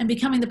and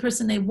becoming the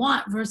person they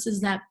want versus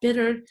that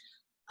bitter,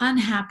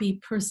 unhappy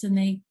person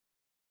they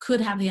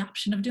could have the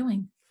option of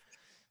doing.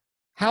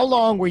 How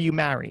long were you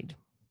married?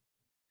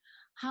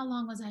 How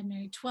long was I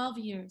married? 12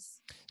 years.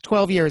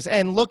 12 years.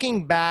 And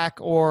looking back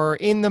or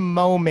in the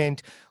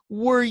moment,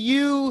 were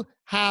you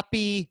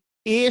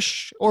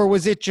happy-ish, or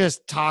was it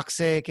just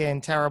toxic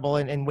and terrible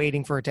and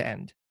waiting for it to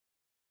end?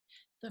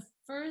 The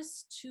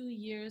first 2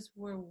 years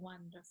were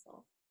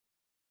wonderful.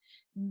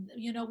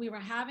 You know, we were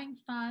having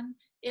fun.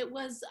 It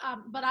was,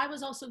 but I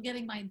was also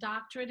getting my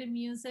doctorate in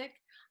music.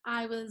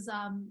 I was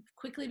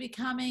quickly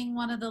becoming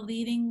one of the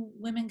leading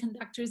women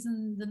conductors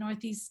in the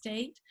Northeast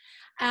state.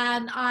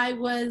 And I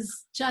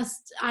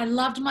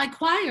loved my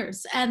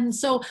choirs. And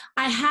so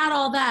I had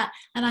all that,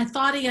 and I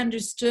thought he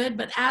understood.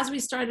 But as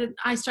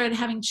I started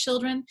having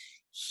children,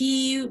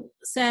 he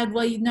said,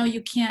 well,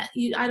 you can't,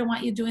 I don't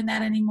want you doing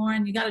that anymore.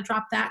 And you got to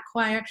drop that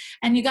choir,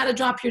 and you got to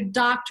drop your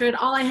doctorate.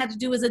 All I had to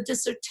do was a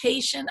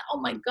dissertation. Oh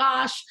my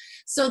gosh.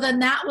 So then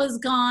that was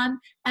gone.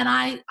 And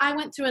I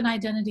went through an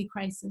identity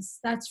crisis.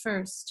 That's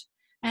first.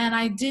 And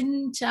I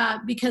didn't,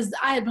 because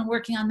I had been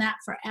working on that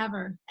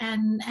forever,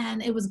 and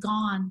it was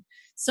gone.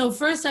 So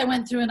first I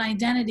went through an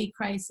identity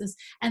crisis,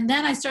 and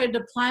then I started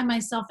to apply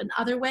myself in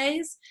other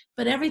ways,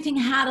 but everything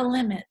had a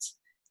limit.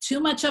 Too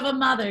much of a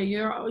mother,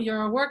 you're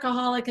a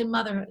workaholic in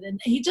motherhood. And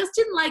he just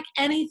didn't like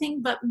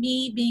anything but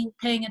me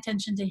paying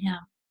attention to him.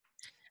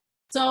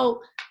 So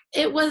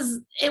it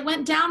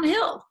went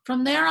downhill.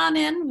 From there on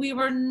in, we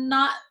were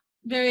not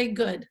very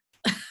good,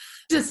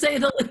 to say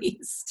the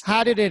least.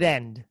 How did it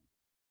end?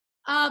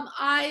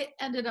 I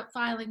ended up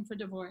filing for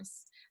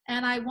divorce,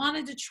 and I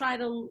wanted to try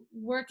to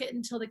work it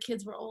until the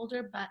kids were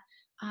older, but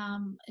I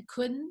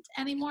couldn't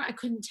anymore. I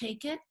couldn't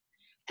take it.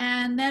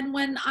 And then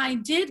when I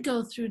did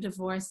go through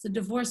divorce, the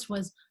divorce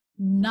was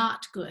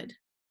not good.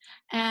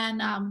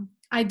 And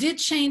I did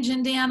change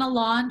Indiana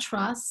law and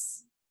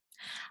trusts.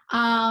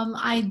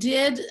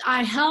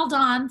 I held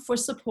on for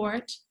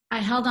support. I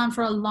held on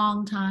for a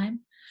long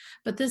time,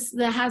 but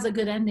that has a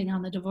good ending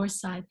on the divorce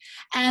side.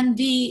 And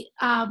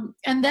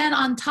and then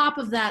on top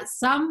of that,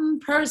 some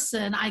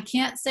person, I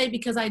can't say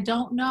because I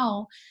don't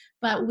know,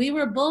 but we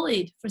were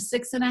bullied for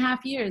 6.5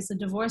 years. The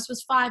divorce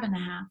was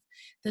 5.5.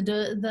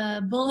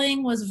 The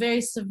bullying was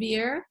very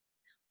severe.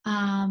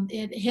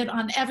 It hit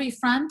on every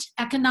front: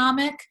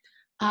 economic,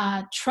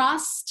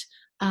 trust,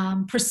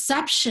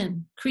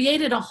 perception.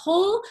 Created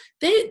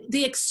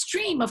the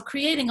extreme of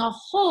creating a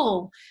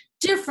whole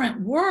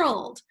different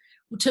world.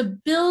 To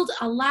build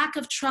a lack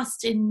of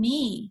trust in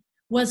me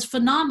was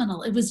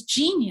phenomenal. It was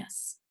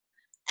genius.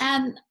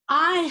 And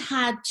I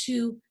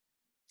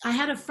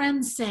had a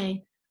friend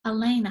say,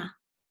 Elena,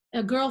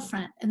 a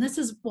girlfriend, and this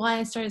is why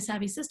I started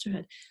Savvy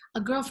Sisterhood.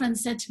 A girlfriend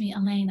said to me,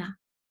 Elena,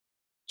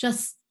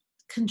 just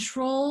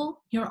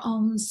control your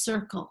own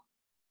circle.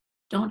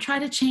 Don't try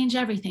to change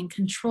everything.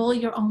 Control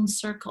your own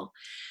circle.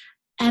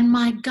 And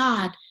my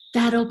God,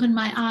 that opened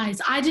my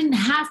eyes. I didn't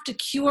have to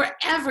cure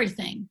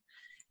everything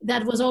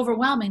that was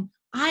overwhelming.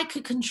 I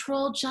could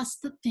control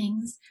just the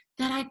things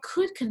that I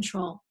could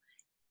control.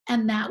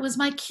 And that was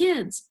my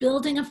kids,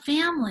 building a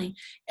family.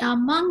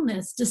 Among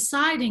this,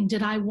 deciding,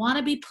 did I want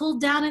to be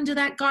pulled down into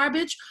that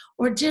garbage,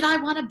 or did I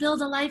want to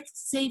build a life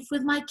safe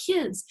with my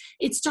kids?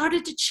 It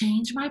started to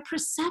change my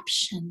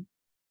perception.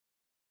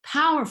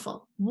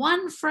 Powerful.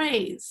 One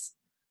phrase.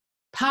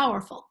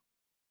 Powerful.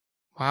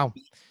 Wow.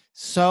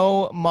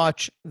 So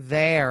much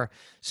there.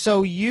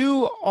 So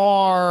you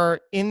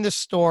are in the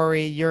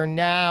story. You're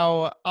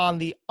now on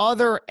the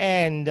other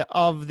end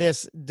of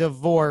this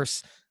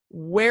divorce.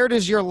 Where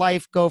does your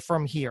life go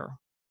from here?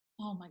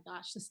 Oh my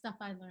gosh, the stuff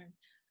I learned.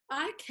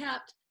 I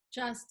kept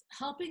just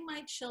helping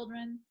my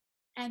children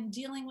and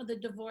dealing with the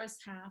divorce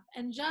half,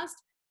 and just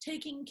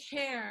taking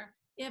care.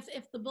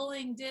 If the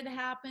bullying did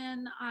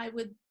happen, I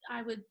would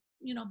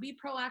be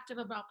proactive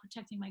about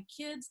protecting my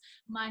kids,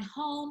 my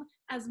home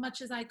as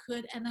much as I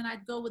could, and then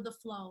I'd go with the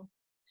flow.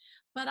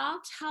 But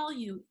I'll tell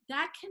you,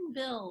 that can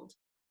build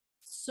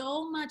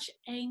so much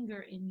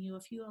anger in you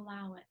if you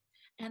allow it.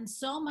 and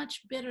so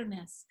much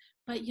bitterness.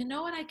 But you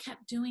know what I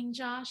kept doing,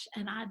 Josh?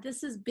 And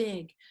this is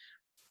big.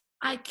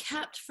 I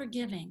kept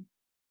forgiving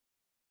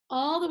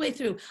all the way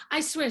through.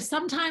 I swear,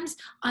 sometimes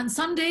on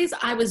some days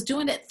I was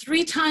doing it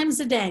 3 times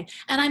a day.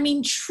 And I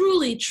mean,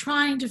 truly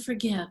trying to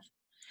forgive.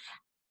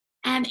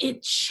 And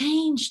it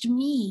changed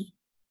me.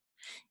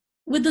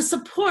 With the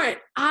support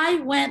I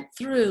went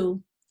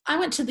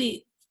to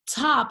the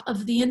top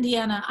of the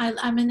Indiana,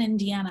 I'm in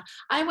Indiana.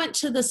 I went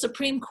to the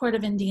Supreme Court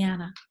of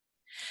Indiana.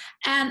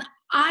 And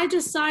I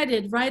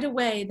decided right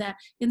away that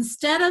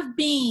instead of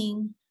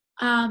being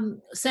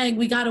saying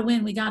we got to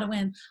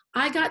win,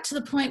 I got to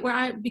the point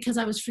where because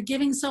I was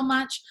forgiving so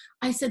much,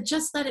 I said,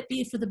 just let it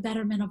be for the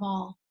betterment of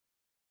all.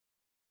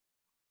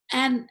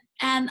 And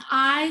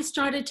I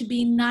started to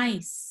be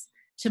nice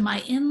to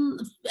my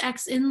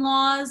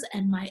ex-in-laws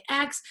and my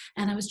ex,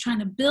 and I was trying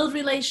to build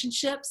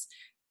relationships,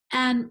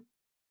 and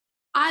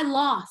I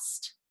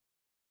lost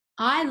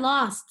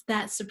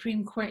that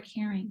Supreme Court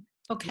hearing.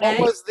 Okay.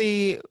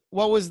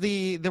 What was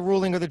the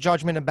ruling or the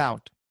judgment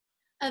about?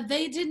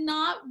 They did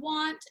not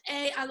want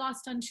I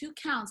lost on 2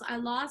 counts. I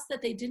lost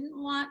that they didn't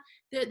want,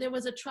 there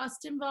was a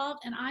trust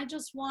involved, and I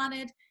just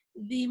wanted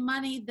the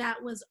money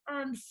that was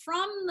earned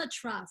from the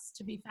trust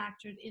to be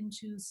factored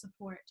into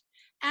support.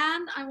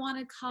 And I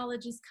wanted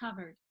colleges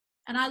covered.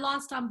 And I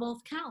lost on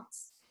both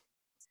counts.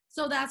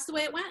 So that's the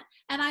way it went.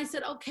 And I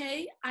said,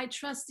 okay, I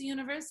trust the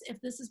universe.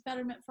 If this is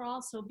betterment for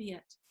all, so be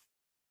it.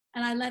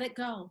 And I let it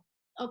go.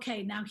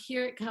 Okay, now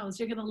here it goes.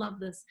 You're going to love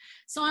this.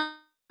 So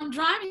I'm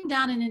driving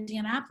down in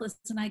Indianapolis,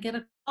 and I get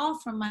a call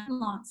from my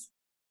in-laws.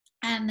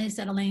 And they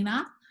said,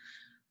 Elena,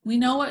 we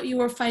know what you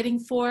were fighting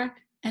for,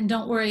 and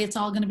don't worry, it's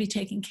all going to be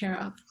taken care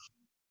of.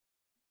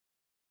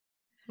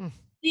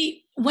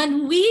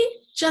 When we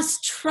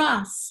just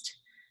trust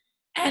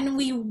and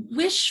we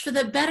wish for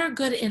the better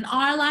good in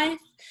our life,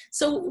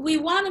 so we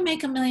want to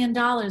make $1 million,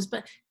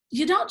 but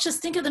you don't just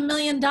think of the $1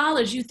 million.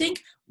 You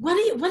think, what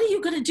are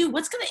you going to do?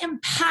 What's going to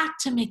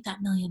impact to make that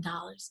 $1 million?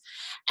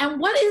 And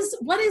what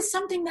is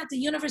something that the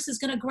universe is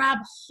going to grab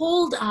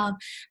hold of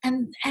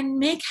and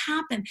make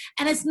happen?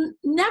 And it's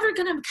never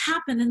going to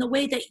happen in the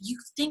way that you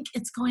think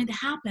it's going to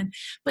happen.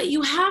 But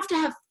you have to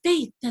have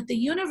faith that the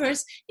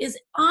universe is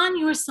on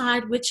your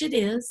side, which it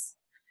is.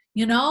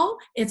 You know,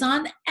 it's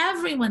on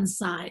everyone's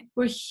side.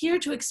 We're here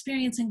to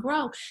experience and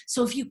grow.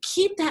 So if you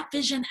keep that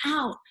vision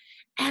out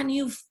and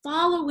you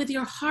follow with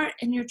your heart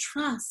and your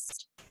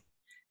trust,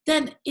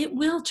 then it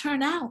will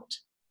turn out.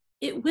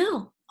 It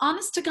will.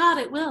 Honest to God,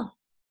 it will.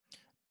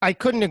 I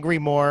couldn't agree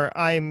more.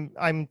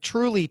 I'm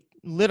truly,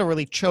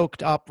 literally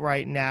choked up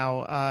right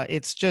now.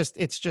 It's just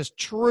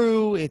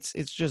true. It's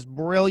just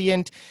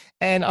brilliant.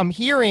 And I'm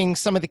hearing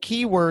some of the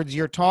keywords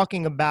you're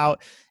talking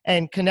about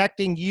and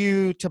connecting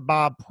you to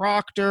Bob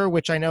Proctor,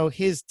 which I know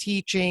his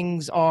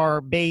teachings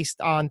are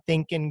based on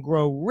Think and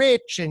Grow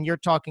Rich. And you're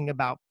talking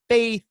about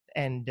faith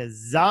and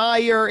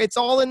desire. It's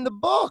all in the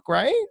book,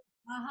 right?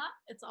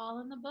 It's all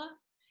in the book.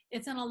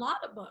 It's in a lot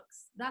of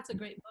books. That's a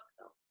great book,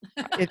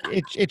 though.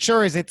 It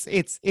sure is.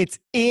 It's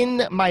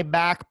in my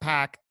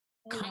backpack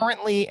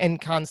currently and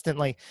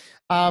constantly.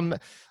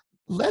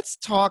 Let's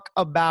talk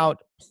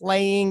about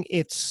playing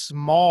it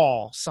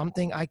small,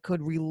 something I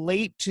could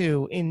relate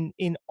to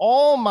in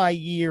all my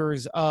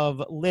years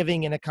of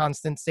living in a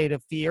constant state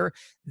of fear.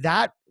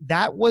 That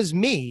was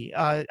me.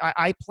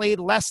 I played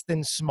less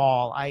than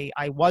small.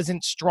 I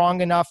wasn't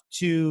strong enough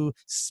to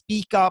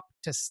speak up,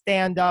 to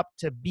stand up,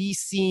 to be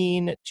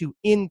seen, to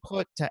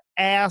input, to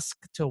ask,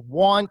 to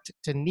want,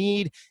 to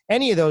need,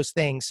 any of those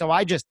things. So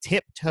I just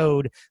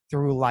tiptoed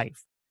through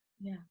life.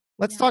 Yeah.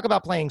 Let's talk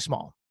about playing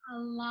small. A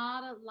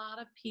lot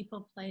of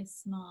people play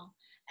small.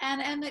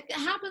 And it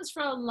happens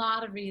for a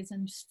lot of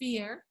reasons.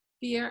 Fear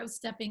of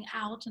stepping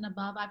out and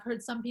above. I've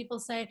heard some people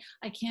say,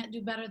 I can't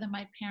do better than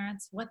my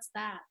parents. What's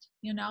that?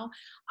 You know,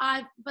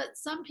 but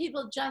some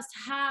people just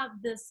have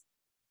this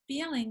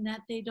feeling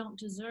that they don't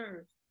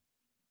deserve,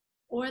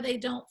 or they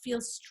don't feel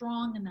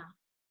strong enough.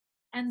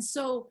 And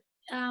so,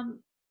 and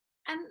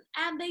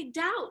they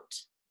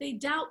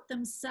doubt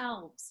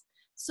themselves.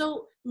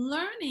 So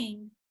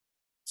learning,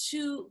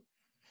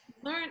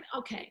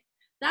 okay,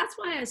 that's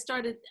why I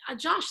started,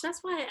 Josh,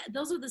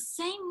 those are the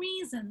same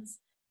reasons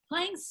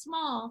playing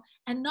small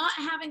and not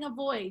having a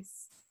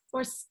voice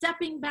or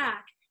stepping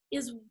back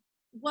is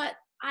what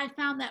I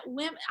found that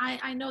women,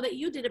 I know that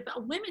you did it,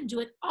 but women do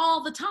it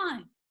all the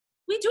time.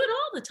 We do it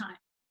all the time.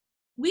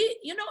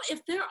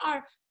 If there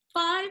are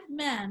 5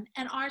 men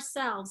and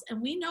ourselves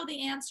and we know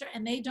the answer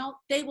and they don't,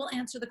 they will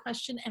answer the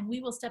question and we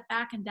will step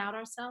back and doubt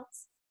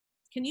ourselves.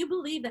 Can you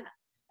believe that?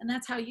 And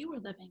that's how you were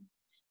living.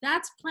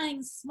 That's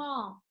playing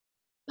small.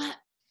 But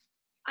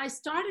I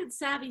started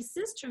Savvy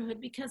Sisterhood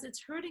because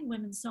it's hurting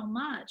women so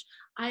much.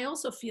 I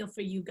also feel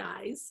for you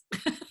guys.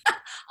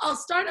 I'll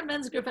start a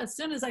men's group as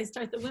soon as I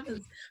start the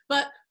women's.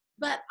 But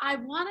I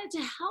wanted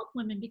to help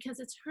women because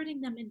it's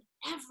hurting them in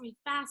every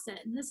facet.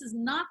 And this is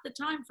not the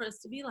time for us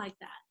to be like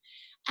that.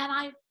 And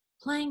I'm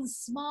playing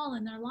small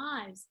in their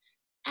lives.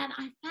 And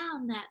I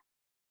found that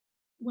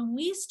when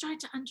we start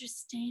to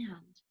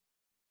understand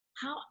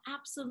how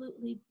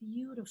absolutely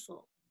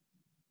beautiful,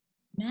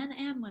 men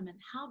and women,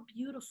 how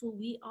beautiful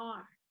we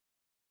are,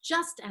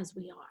 just as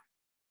we are,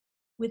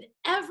 with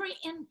every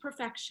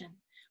imperfection,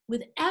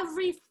 with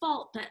every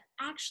fault that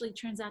actually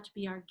turns out to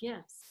be our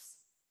gifts.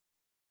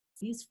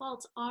 These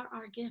faults are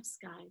our gifts,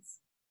 guys.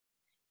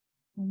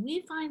 When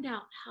we find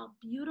out how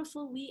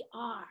beautiful we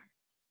are,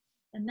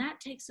 then that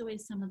takes away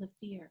some of the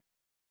fear.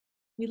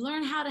 We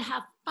learn how to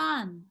have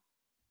fun.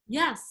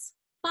 Yes,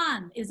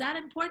 fun. Is that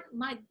important?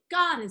 My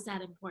God, is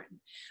that important?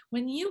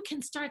 When you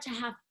can start to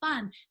have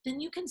fun, then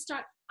you can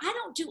start. I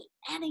don't do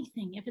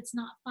anything if it's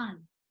not fun.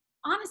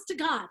 Honest to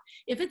God,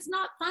 if it's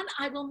not fun,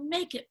 I will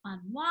make it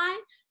fun.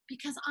 Why?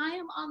 Because I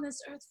am on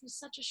this earth for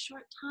such a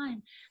short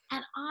time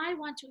and I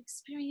want to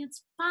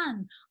experience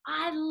fun.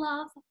 I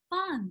love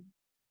fun.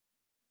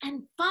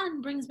 And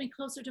fun brings me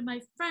closer to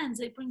my friends.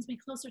 It brings me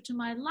closer to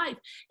my life.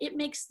 It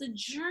makes the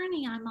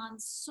journey I'm on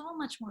so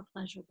much more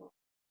pleasurable.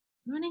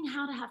 Learning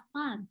how to have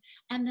fun.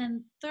 And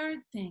then third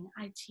thing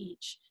I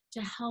teach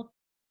to help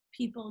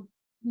people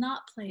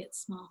not play it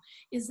small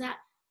is that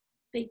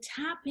they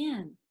tap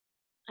in.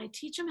 I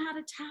teach them how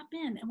to tap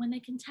in. And when they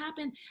can tap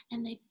in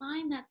and they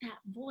find that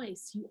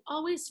voice, you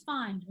always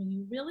find when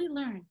you really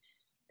learn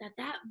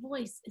that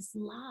voice is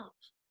love.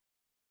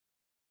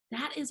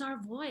 That is our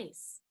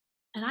voice.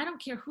 And I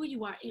don't care who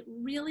you are, it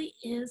really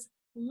is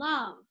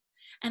love.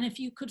 And if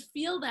you could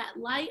feel that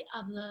light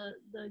of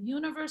the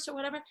universe or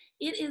whatever,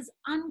 it is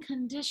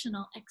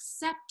unconditional,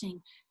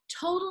 accepting,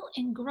 total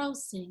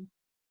engrossing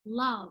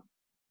love.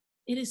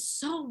 It is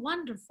so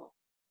wonderful.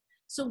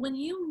 So when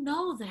you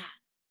know that,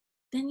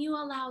 then you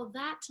allow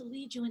that to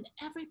lead you in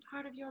every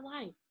part of your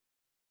life.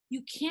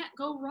 You can't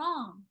go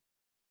wrong.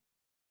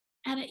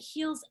 And it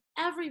heals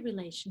every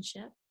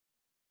relationship.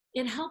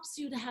 It helps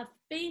you to have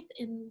faith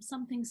in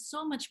something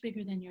so much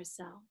bigger than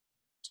yourself,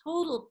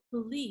 total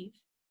belief,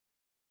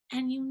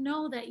 and you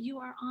know that you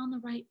are on the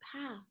right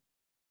path.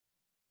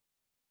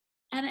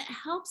 And it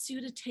helps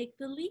you to take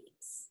the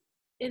leaps.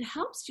 It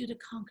helps you to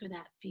conquer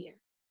that fear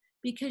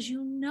because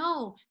you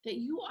know that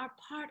you are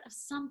part of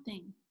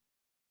something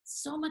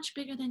so much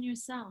bigger than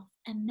yourself,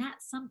 and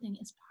that something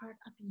is part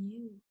of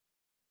you.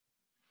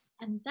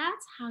 And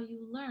that's how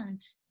you learn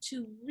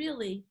to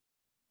really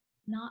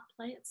not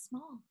play it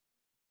small.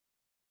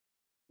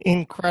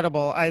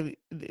 Incredible.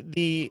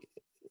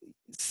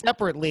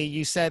 Separately,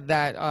 you said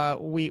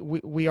that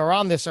we are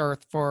on this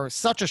earth for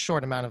such a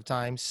short amount of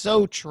time.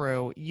 So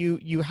true.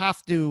 You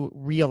have to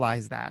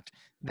realize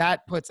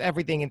that puts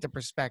everything into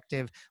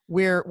perspective.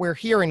 We're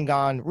here and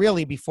gone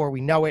really before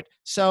we know it.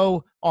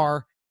 So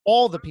are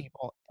all the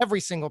people, every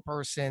single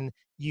person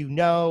you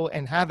know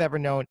and have ever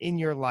known in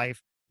your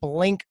life,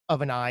 blink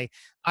of an eye.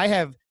 I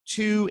have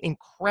two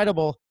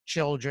incredible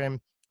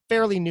children,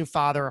 fairly new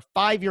father, a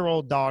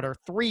 5-year-old daughter,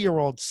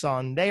 3-year-old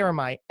son. They are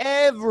my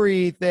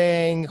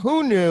everything.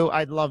 Who knew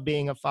I'd love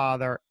being a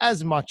father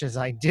as much as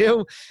I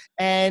do?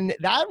 And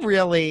that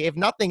really, if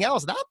nothing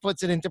else, that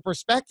puts it into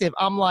perspective.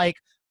 I'm like,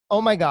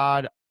 oh my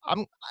God,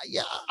 I'm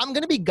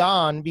going to be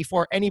gone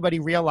before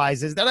anybody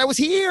realizes that I was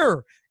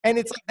here. And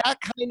it's like that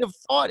kind of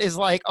thought is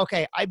like,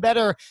 okay, I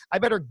better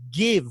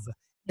give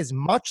as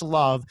much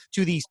love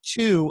to these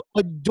two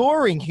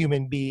adoring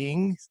human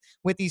beings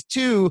with these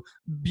two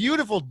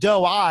beautiful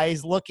doe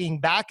eyes looking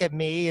back at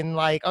me and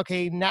like,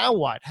 okay, now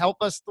what? Help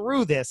us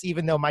through this.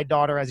 Even though my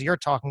daughter, as you're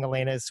talking,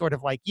 Elena, is sort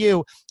of like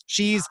you.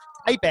 She's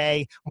type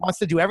A, wants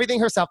to do everything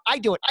herself. I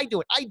do it.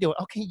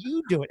 Okay,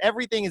 you do it.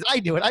 Everything is I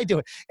do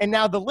it. And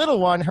now the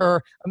little one,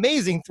 her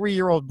amazing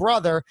 3-year-old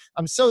brother,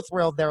 I'm so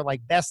thrilled. They're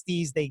like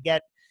besties. They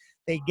get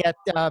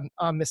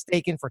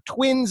mistaken for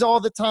twins all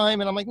the time.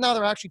 And I'm like, no,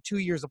 they're actually 2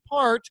 years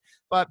apart.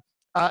 But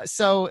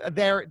so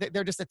they're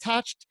just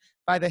attached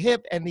by the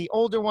hip. And the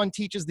older one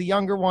teaches the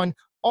younger one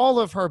all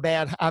of her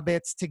bad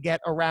habits to get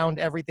around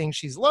everything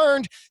she's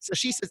learned. So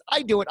she says,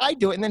 I do it.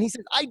 And then he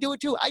says, I do it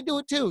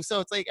too. So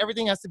it's like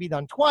everything has to be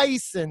done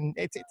twice. And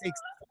it takes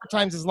 4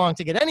 times as long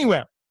to get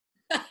anywhere.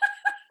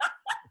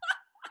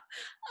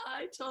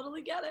 I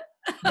totally get it.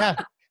 Yeah.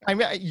 I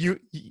mean,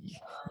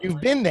 you've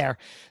been there.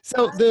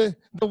 So the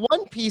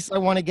one piece I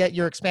want to get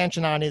your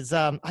expansion on is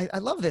I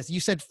love this.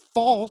 You said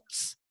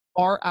faults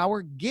are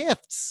our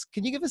gifts.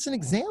 Can you give us an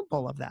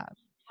example of that?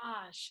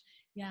 Gosh,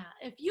 yeah.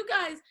 If you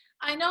guys,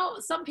 I know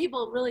some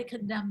people really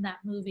condemn that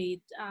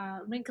movie,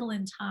 Wrinkle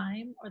in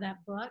Time, or that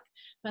book,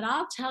 but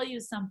I'll tell you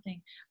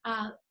something.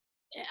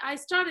 I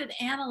started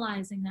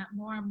analyzing that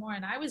more and more,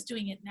 and I was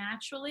doing it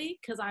naturally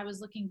because I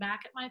was looking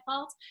back at my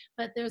faults.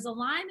 But there's a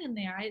line in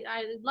there.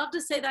 I'd love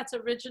to say that's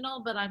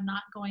original, but I'm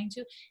not going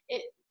to.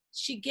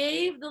 She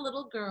gave the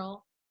little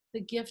girl the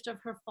gift of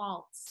her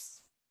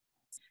faults.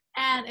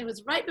 And it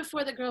was right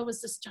before the girl was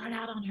to start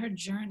out on her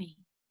journey.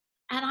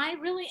 And I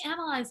really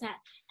analyzed that.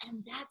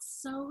 And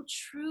that's so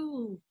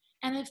true.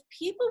 And if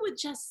people would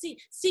just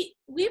see,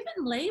 we've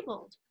been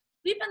labeled.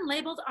 We've been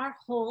labeled our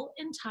whole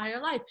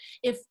entire life.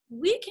 If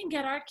we can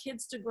get our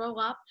kids to grow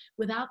up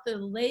without the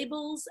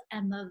labels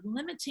and the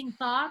limiting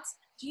thoughts,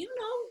 do you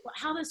know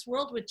how this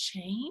world would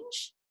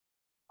change?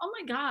 Oh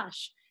my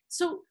gosh.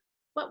 So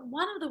But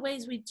one of the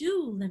ways we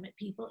do limit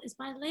people is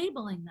by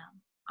labeling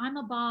them. I'm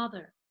a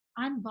bother.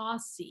 I'm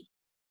bossy.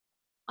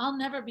 I'll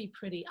never be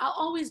pretty. I'll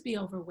always be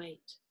overweight.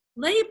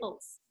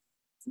 Labels,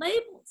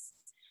 labels.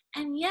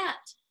 And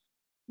yet,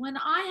 when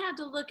I had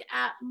to look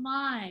at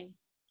my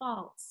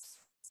faults,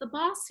 the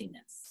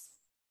bossiness,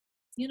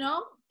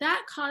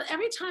 that caused,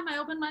 every time I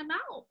opened my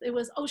mouth, it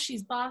was, oh,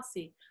 she's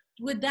bossy.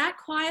 Would that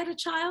quiet a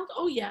child?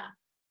 Oh, yeah.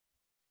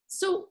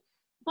 So,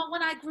 but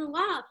when I grew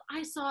up,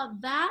 I saw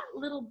that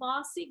little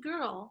bossy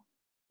girl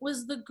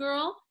was the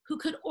girl who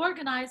could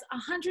organize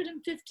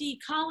 150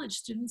 college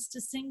students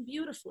to sing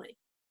beautifully.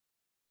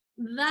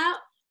 That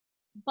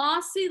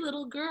bossy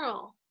little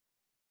girl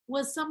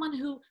was someone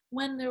who,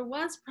 when there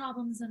was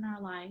problems in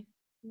our life,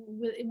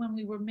 when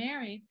we were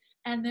married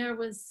and there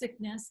was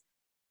sickness,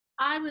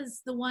 I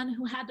was the one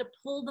who had to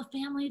pull the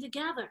family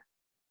together.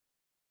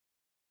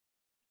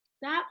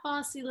 That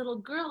bossy little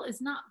girl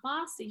is not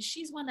bossy.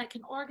 She's one that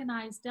can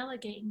organize,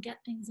 delegate, and get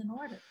things in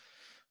order.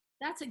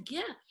 That's a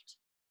gift.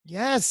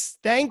 Yes,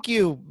 thank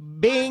you.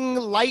 Bing,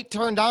 light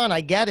turned on.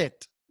 I get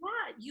it.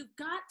 Yeah, you've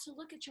got to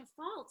look at your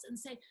faults and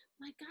say,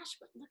 my gosh,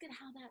 but look at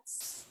how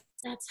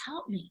that's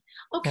helped me.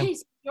 Okay, Yeah.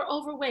 so you're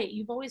overweight.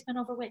 You've always been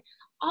overweight.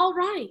 All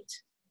right.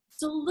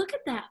 So look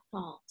at that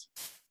fault.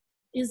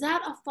 Is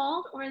that a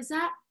fault, or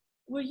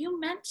were you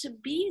meant to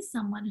be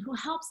someone who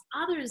helps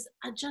others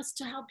adjust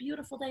to how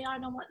beautiful they are,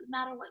 no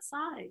matter what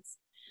size?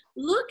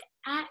 Look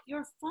at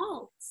your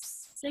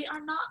faults. They are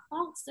not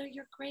faults. They're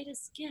your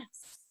greatest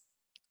gifts.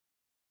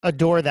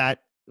 Adore that.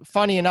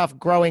 Funny enough,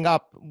 growing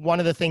up, one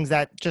of the things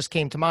that just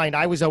came to mind,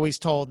 I was always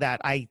told that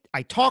I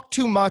talk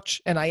too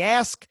much and I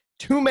ask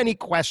too many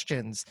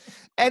questions.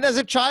 And as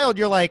a child,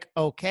 you're like,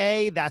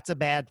 okay, that's a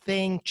bad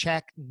thing.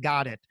 Check,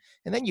 got it.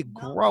 And then you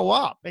grow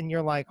up and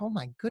you're like, oh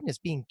my goodness,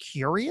 being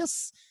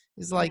curious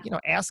is like,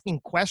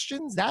 asking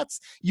questions.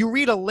 You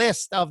read a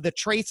list of the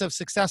traits of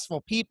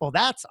successful people,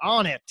 that's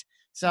on it.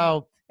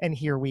 So, and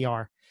here we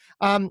are.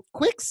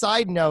 Quick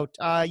side note,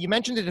 you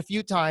mentioned it a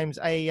few times,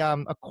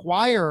 a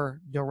choir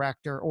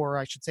director, or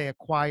I should say a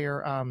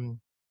choir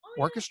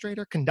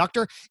orchestrator,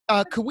 conductor.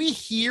 Could we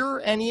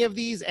hear any of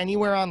these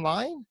anywhere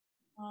online?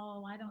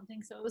 Oh, I don't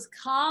think so. It was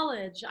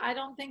college. I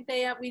don't think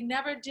we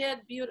never did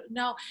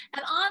no.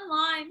 And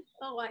online,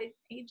 I'm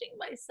aging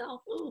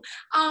myself. Ooh.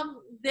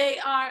 They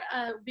are,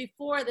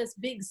 before this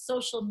big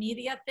social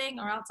media thing,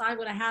 or else I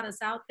would have had us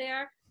out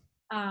there.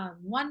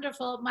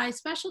 Wonderful. My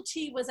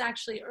specialty was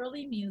actually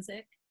early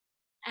music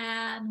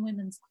and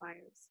women's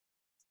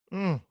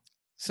choirs.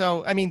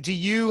 So, I mean, do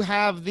you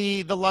have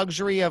the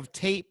luxury of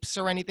tapes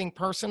or anything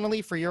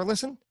personally for your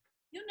listen?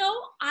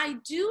 I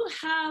do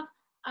have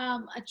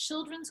a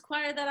children's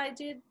choir that I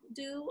did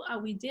do.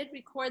 We did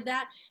record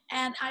that,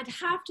 and I'd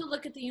have to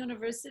look at the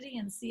university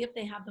and see if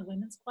they have the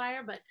women's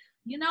choir. But,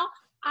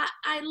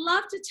 I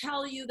love to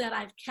tell you that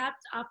I've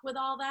kept up with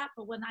all that,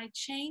 but when I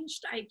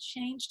changed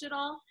it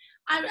all.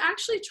 I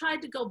actually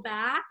tried to go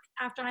back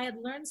after I had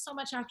learned so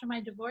much after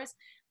my divorce,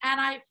 and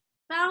I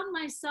found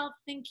myself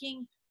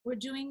thinking, we're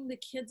doing the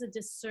kids a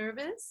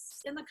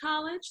disservice in the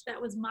college.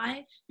 That was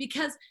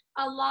because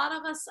a lot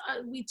of us,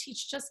 we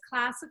teach just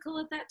classical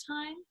at that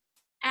time.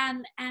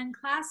 And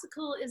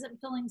classical isn't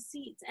filling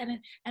seats.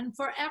 And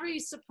for every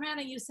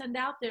soprano you send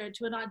out there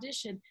to an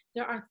audition,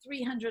 there are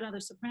 300 other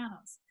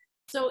sopranos.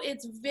 So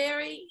it's a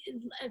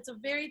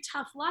very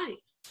tough life.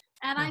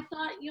 And I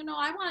thought,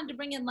 I wanted to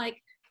bring in like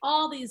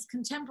all these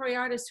contemporary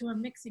artists who are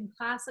mixing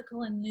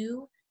classical and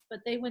new,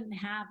 but they wouldn't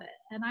have it.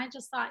 And I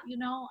just thought,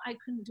 I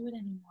couldn't do it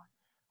anymore.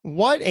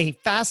 What a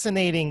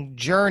fascinating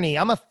journey.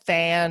 I'm a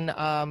fan.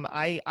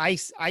 I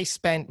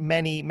spent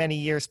many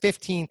years,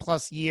 15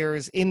 plus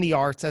years in the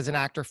arts as an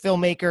actor,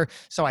 filmmaker.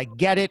 So I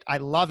get it. I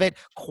love it.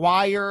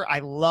 Choir. I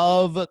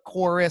love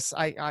chorus.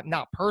 I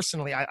not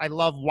personally, I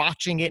love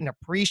watching it and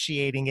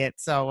appreciating it.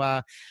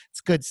 So it's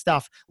good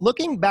stuff.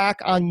 Looking back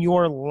on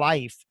your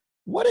life,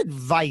 what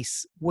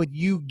advice would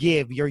you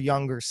give your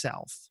younger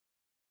self?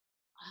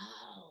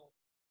 Oh,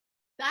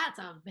 that's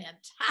a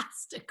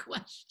fantastic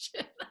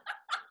question.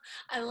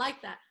 I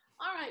like that.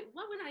 All right,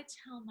 what would I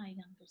tell my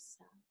younger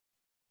self?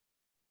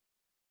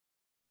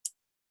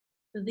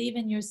 Believe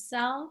in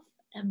yourself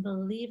and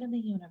believe in the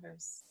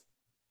universe.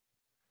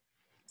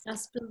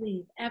 Just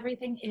believe.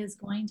 Everything is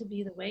going to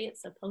be the way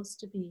it's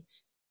supposed to be.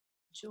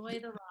 Enjoy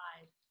the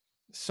ride.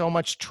 So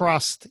much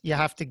trust you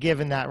have to give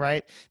in that,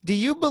 right? Do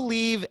you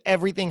believe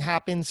everything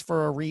happens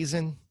for a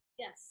reason?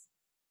 Yes,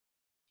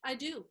 I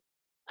do.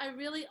 I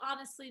really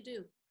honestly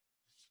do.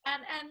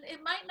 And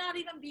it might not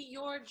even be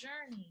your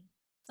journey.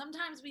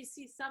 Sometimes we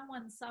see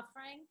someone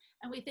suffering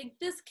and we think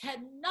this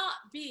cannot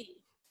be,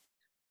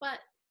 but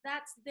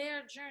that's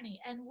their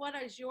journey. And what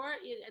is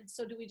and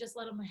so do we just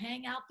let them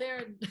hang out there?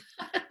 And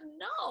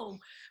no,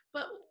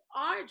 but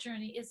our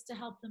journey is to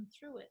help them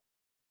through it.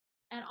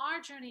 And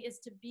our journey is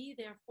to be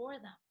there for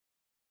them.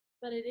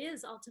 But it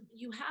is ultimately,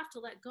 you have to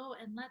let go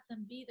and let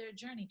them be their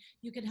journey.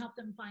 You can help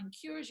them find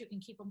cures, you can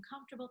keep them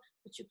comfortable,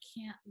 but you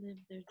can't live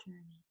their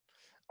journey.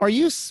 Are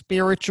you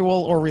spiritual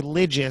or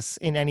religious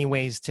in any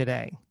ways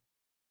today?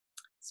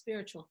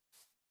 Spiritual.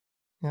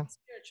 Yeah.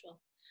 spiritual,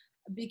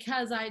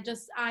 because I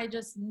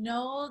just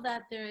know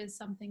that there is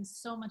something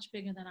so much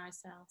bigger than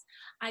ourselves.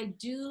 I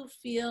do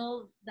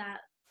feel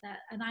that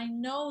and I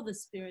know the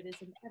spirit is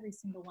in every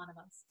single one of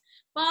us.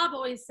 Bob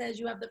always says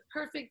you have the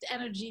perfect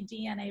energy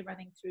DNA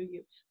running through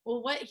you.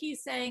 Well, what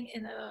he's saying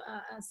in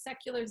a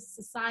secular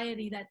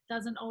society that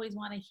doesn't always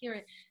want to hear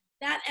it,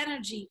 that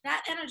energy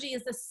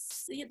is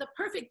the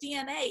perfect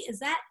DNA, is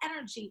that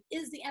energy,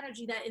 is the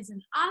energy that is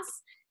in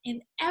us,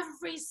 in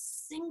every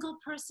single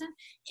person,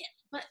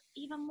 but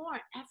even more,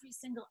 every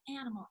single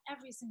animal,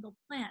 every single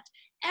plant,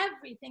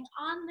 everything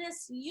on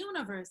this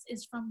universe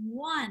is from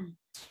one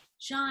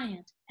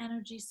giant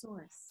energy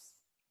source.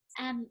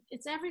 And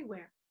it's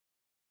everywhere.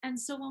 And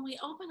so when we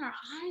open our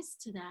eyes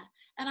to that,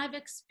 and I've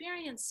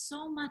experienced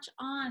so much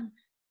on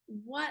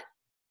what,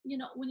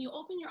 when you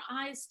open your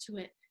eyes to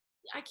it,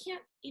 I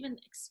can't even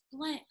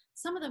explain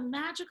some of the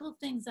magical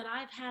things that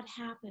I've had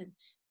happen,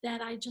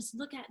 that I just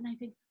look at and I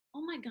think,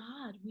 oh my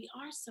God, we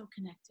are so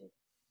connected.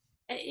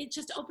 It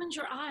just opens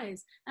your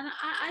eyes. And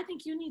I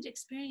think you need to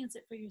experience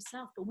it for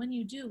yourself. But when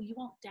you do, you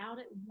won't doubt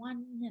it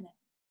 1 minute.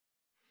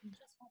 You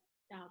just won't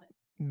doubt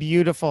it.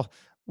 Beautiful.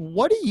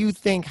 What do you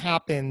think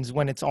happens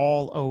when it's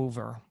all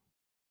over?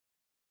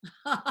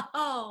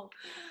 Oh,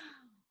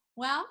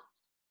 well,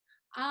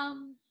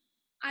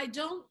 I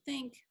don't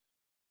think,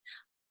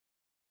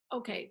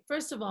 okay,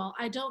 first of all,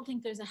 I don't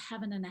think there's a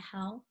heaven and a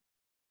hell.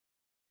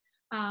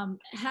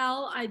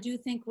 Hell, I do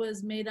think,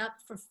 was made up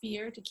for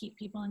fear, to keep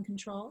people in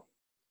control,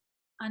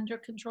 under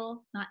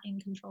control, not in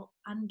control,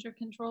 under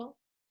control.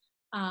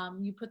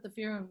 You put the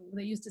fear of,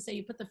 they used to say,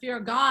 you put the fear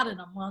of God in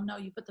them. Well, no,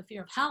 you put the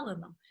fear of hell in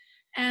them.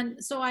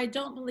 And so I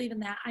don't believe in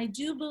that. I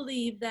do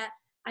believe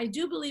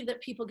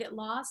that people get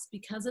lost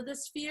because of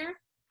this fear,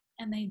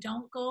 and they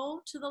don't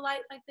go to the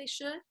light like they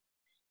should.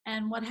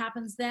 And what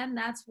happens then,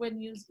 that's when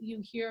you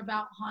hear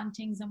about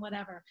hauntings and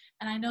whatever.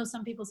 And I know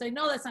some people say,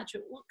 no, that's not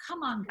true. Well,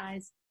 come on,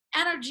 guys.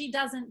 Energy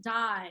doesn't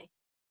die.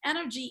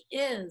 Energy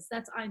is.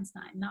 That's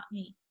Einstein, not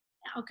me.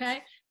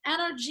 Okay?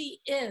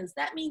 Energy is.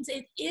 That means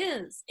it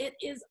is. It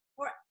is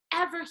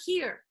forever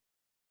here.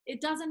 It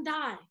doesn't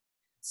die.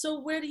 So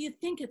where do you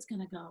think it's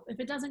going to go? If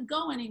it doesn't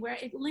go anywhere,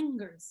 it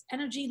lingers.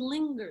 Energy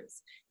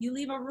lingers. You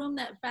leave a room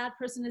that a bad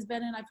person has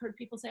been in. I've heard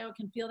people say, oh, I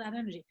can feel that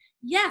energy.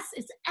 Yes,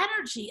 it's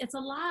energy. It's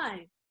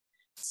alive.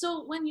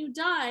 So when you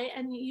die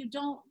and you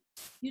don't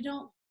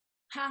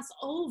pass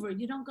over,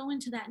 you don't go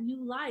into that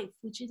new life,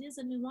 which it is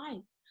a new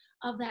life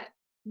of that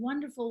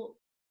wonderful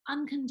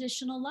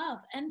unconditional love,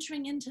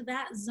 entering into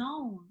that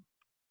zone,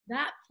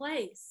 that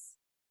place,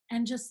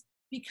 and just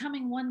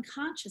becoming one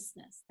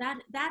consciousness.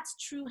 That's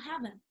true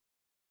heaven.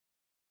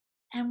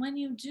 And when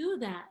you do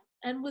that,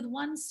 and with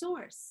one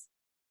source,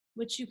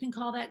 which you can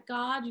call that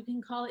God, you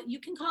can call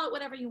it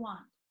whatever you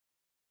want,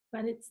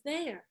 but it's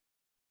there,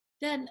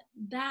 then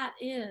that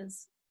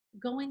is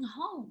going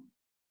home.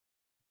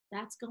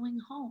 That's going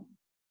home.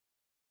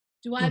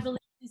 Do I believe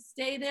you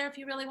stay there if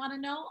you really want to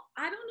know?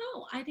 I don't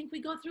know. I think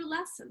we go through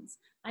lessons.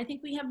 I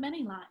think we have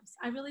many lives.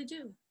 I really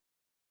do.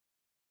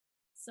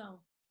 So,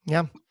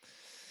 yeah,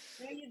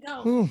 there you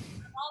go. Ooh. I'm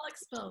all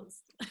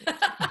exposed.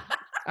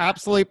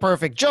 Absolutely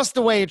perfect. Just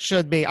the way it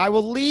should be. I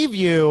will leave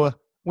you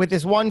with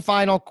this one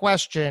final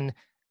question.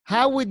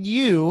 How would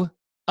you,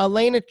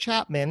 Elena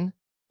Chapman,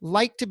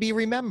 like to be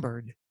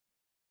remembered?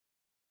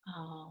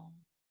 Oh,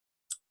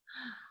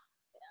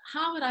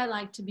 how would I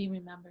like to be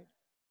remembered?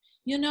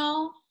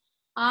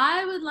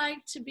 I would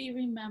like to be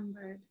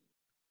remembered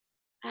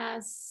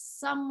as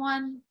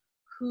someone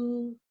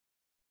who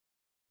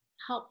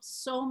helped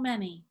so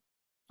many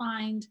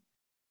find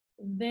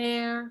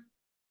their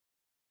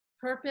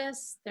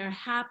purpose, their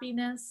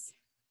happiness,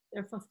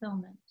 their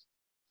fulfillment.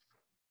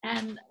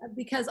 And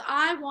because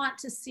I want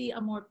to see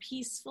a more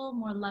peaceful,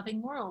 more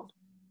loving world.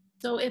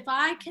 So if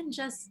I can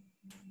just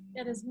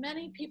get as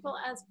many people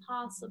as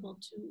possible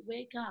to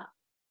wake up,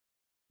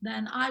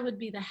 then I would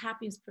be the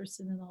happiest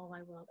person in the whole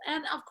wide world.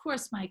 And of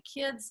course, my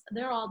kids,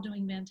 they're all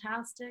doing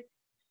fantastic.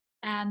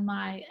 And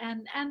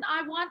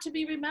I want to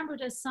be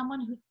remembered as someone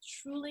who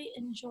truly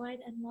enjoyed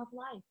and loved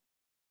life.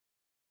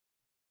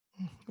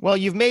 Well,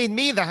 you've made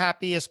me the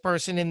happiest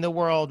person in the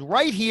world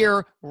right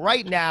here,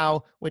 right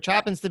now, which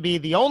happens to be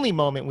the only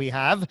moment we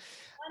have.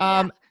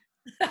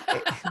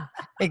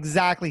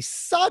 Exactly.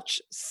 Such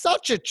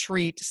a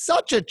treat,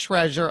 such a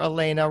treasure,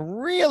 Elena.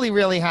 Really,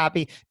 really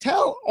happy.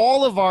 Tell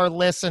all of our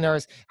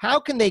listeners, how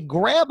can they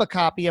grab a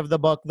copy of the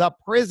book, The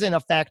Prison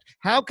Effect?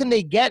 How can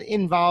they get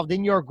involved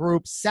in your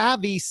group,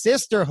 Savvy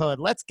Sisterhood?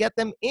 Let's get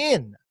them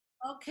in.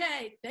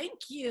 Okay, thank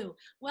you.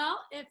 Well,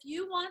 if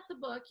you want the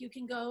book, you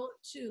can go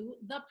to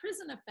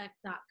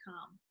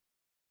theprisoneffect.com.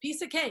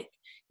 Piece of cake.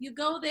 You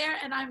go there,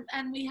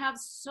 and we have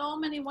so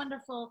many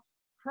wonderful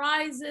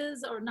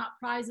prizes, or not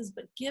prizes,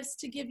 but gifts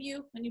to give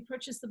you when you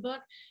purchase the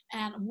book,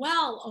 and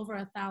well over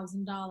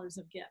 $1,000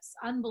 of gifts,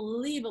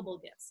 unbelievable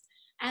gifts.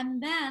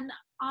 And then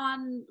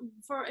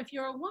if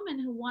you're a woman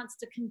who wants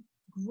to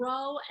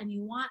grow, and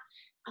you want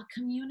a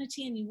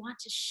community, and you want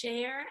to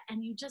share,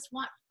 and you just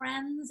want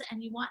friends,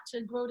 and you want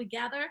to grow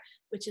together,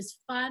 which is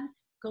fun,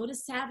 go to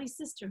Savvy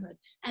Sisterhood.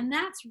 And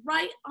that's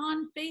right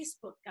on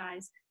Facebook,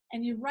 guys.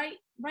 And you right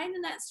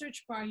in that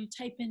search bar, you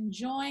type in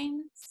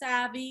Join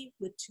Savvy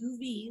with 2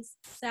 V's,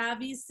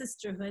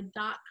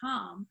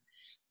 SavvySisterhood.com.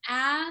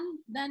 And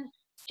then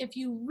if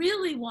you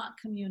really want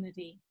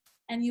community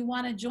and you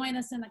want to join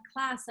us in a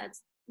class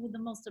that's with the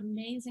most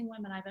amazing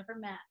women I've ever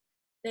met,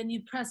 then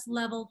you press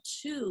level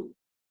 2.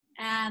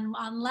 And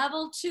on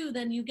level 2,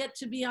 then you get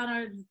to be on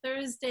our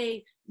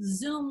Thursday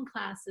Zoom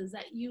classes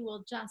that you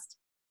will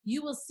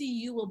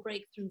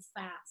break through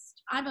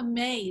fast. I'm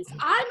amazed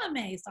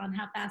on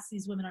how fast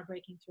these women are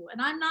breaking through.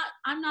 And I'm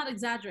not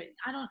exaggerating.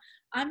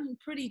 I'm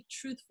pretty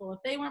truthful. If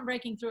they weren't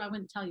breaking through, I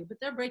wouldn't tell you, but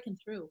they're breaking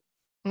through.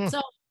 So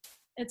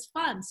it's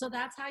fun. So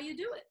that's how you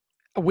do it.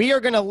 We are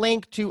going to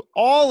link to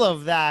all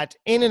of that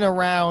in and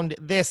around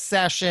this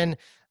session.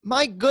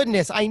 My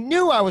goodness, I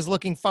knew I was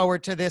looking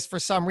forward to this for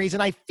some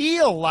reason. I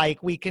feel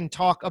like we can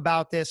talk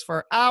about this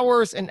for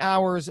hours and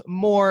hours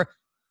more.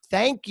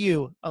 Thank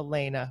you,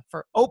 Elena,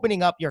 for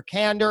opening up your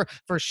candor,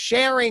 for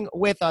sharing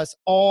with us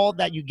all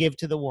that you give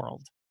to the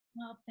world.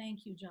 Well,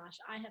 thank you, Josh.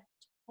 I have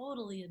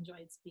totally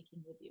enjoyed speaking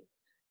with you.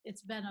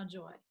 It's been a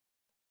joy.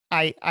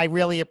 I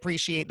really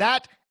appreciate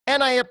that.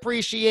 And I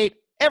appreciate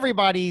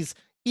everybody's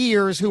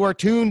ears who are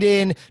tuned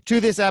in to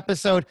this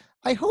episode.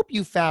 I hope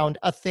you found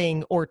a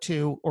thing or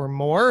two or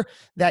more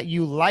that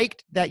you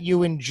liked, that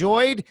you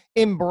enjoyed.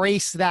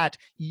 Embrace that.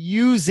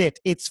 Use it.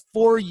 It's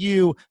for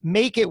you.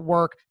 Make it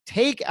work.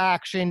 Take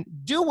action.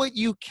 Do what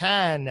you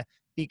can.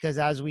 Because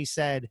as we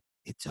said,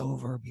 it's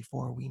over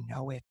before we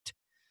know it.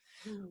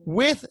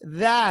 With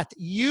that,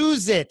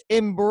 use it.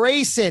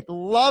 Embrace it.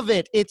 Love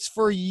it. It's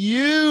for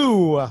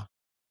you.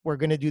 We're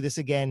going to do this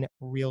again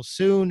real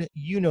soon.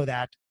 You know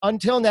that.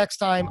 Until next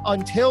time,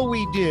 until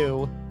we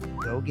do,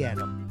 go get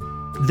 'em.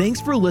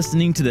 Thanks for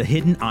listening to the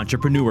Hidden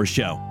Entrepreneur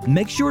Show.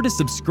 Make sure to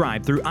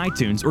subscribe through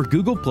iTunes or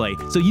Google Play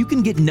so you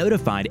can get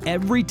notified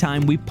every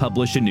time we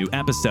publish a new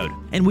episode.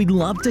 And we'd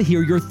love to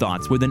hear your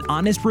thoughts with an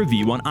honest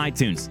review on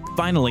iTunes.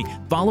 Finally,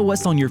 follow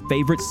us on your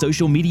favorite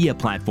social media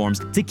platforms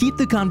to keep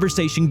the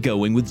conversation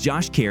going with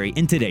Josh Carey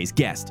and today's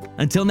guest.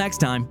 Until next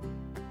time.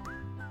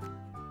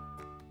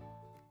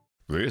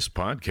 This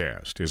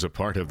podcast is a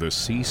part of the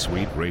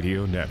C-Suite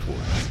Radio Network.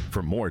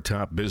 For more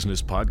top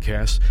business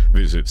podcasts,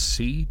 visit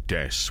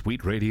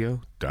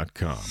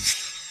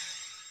c-suiteradio.com.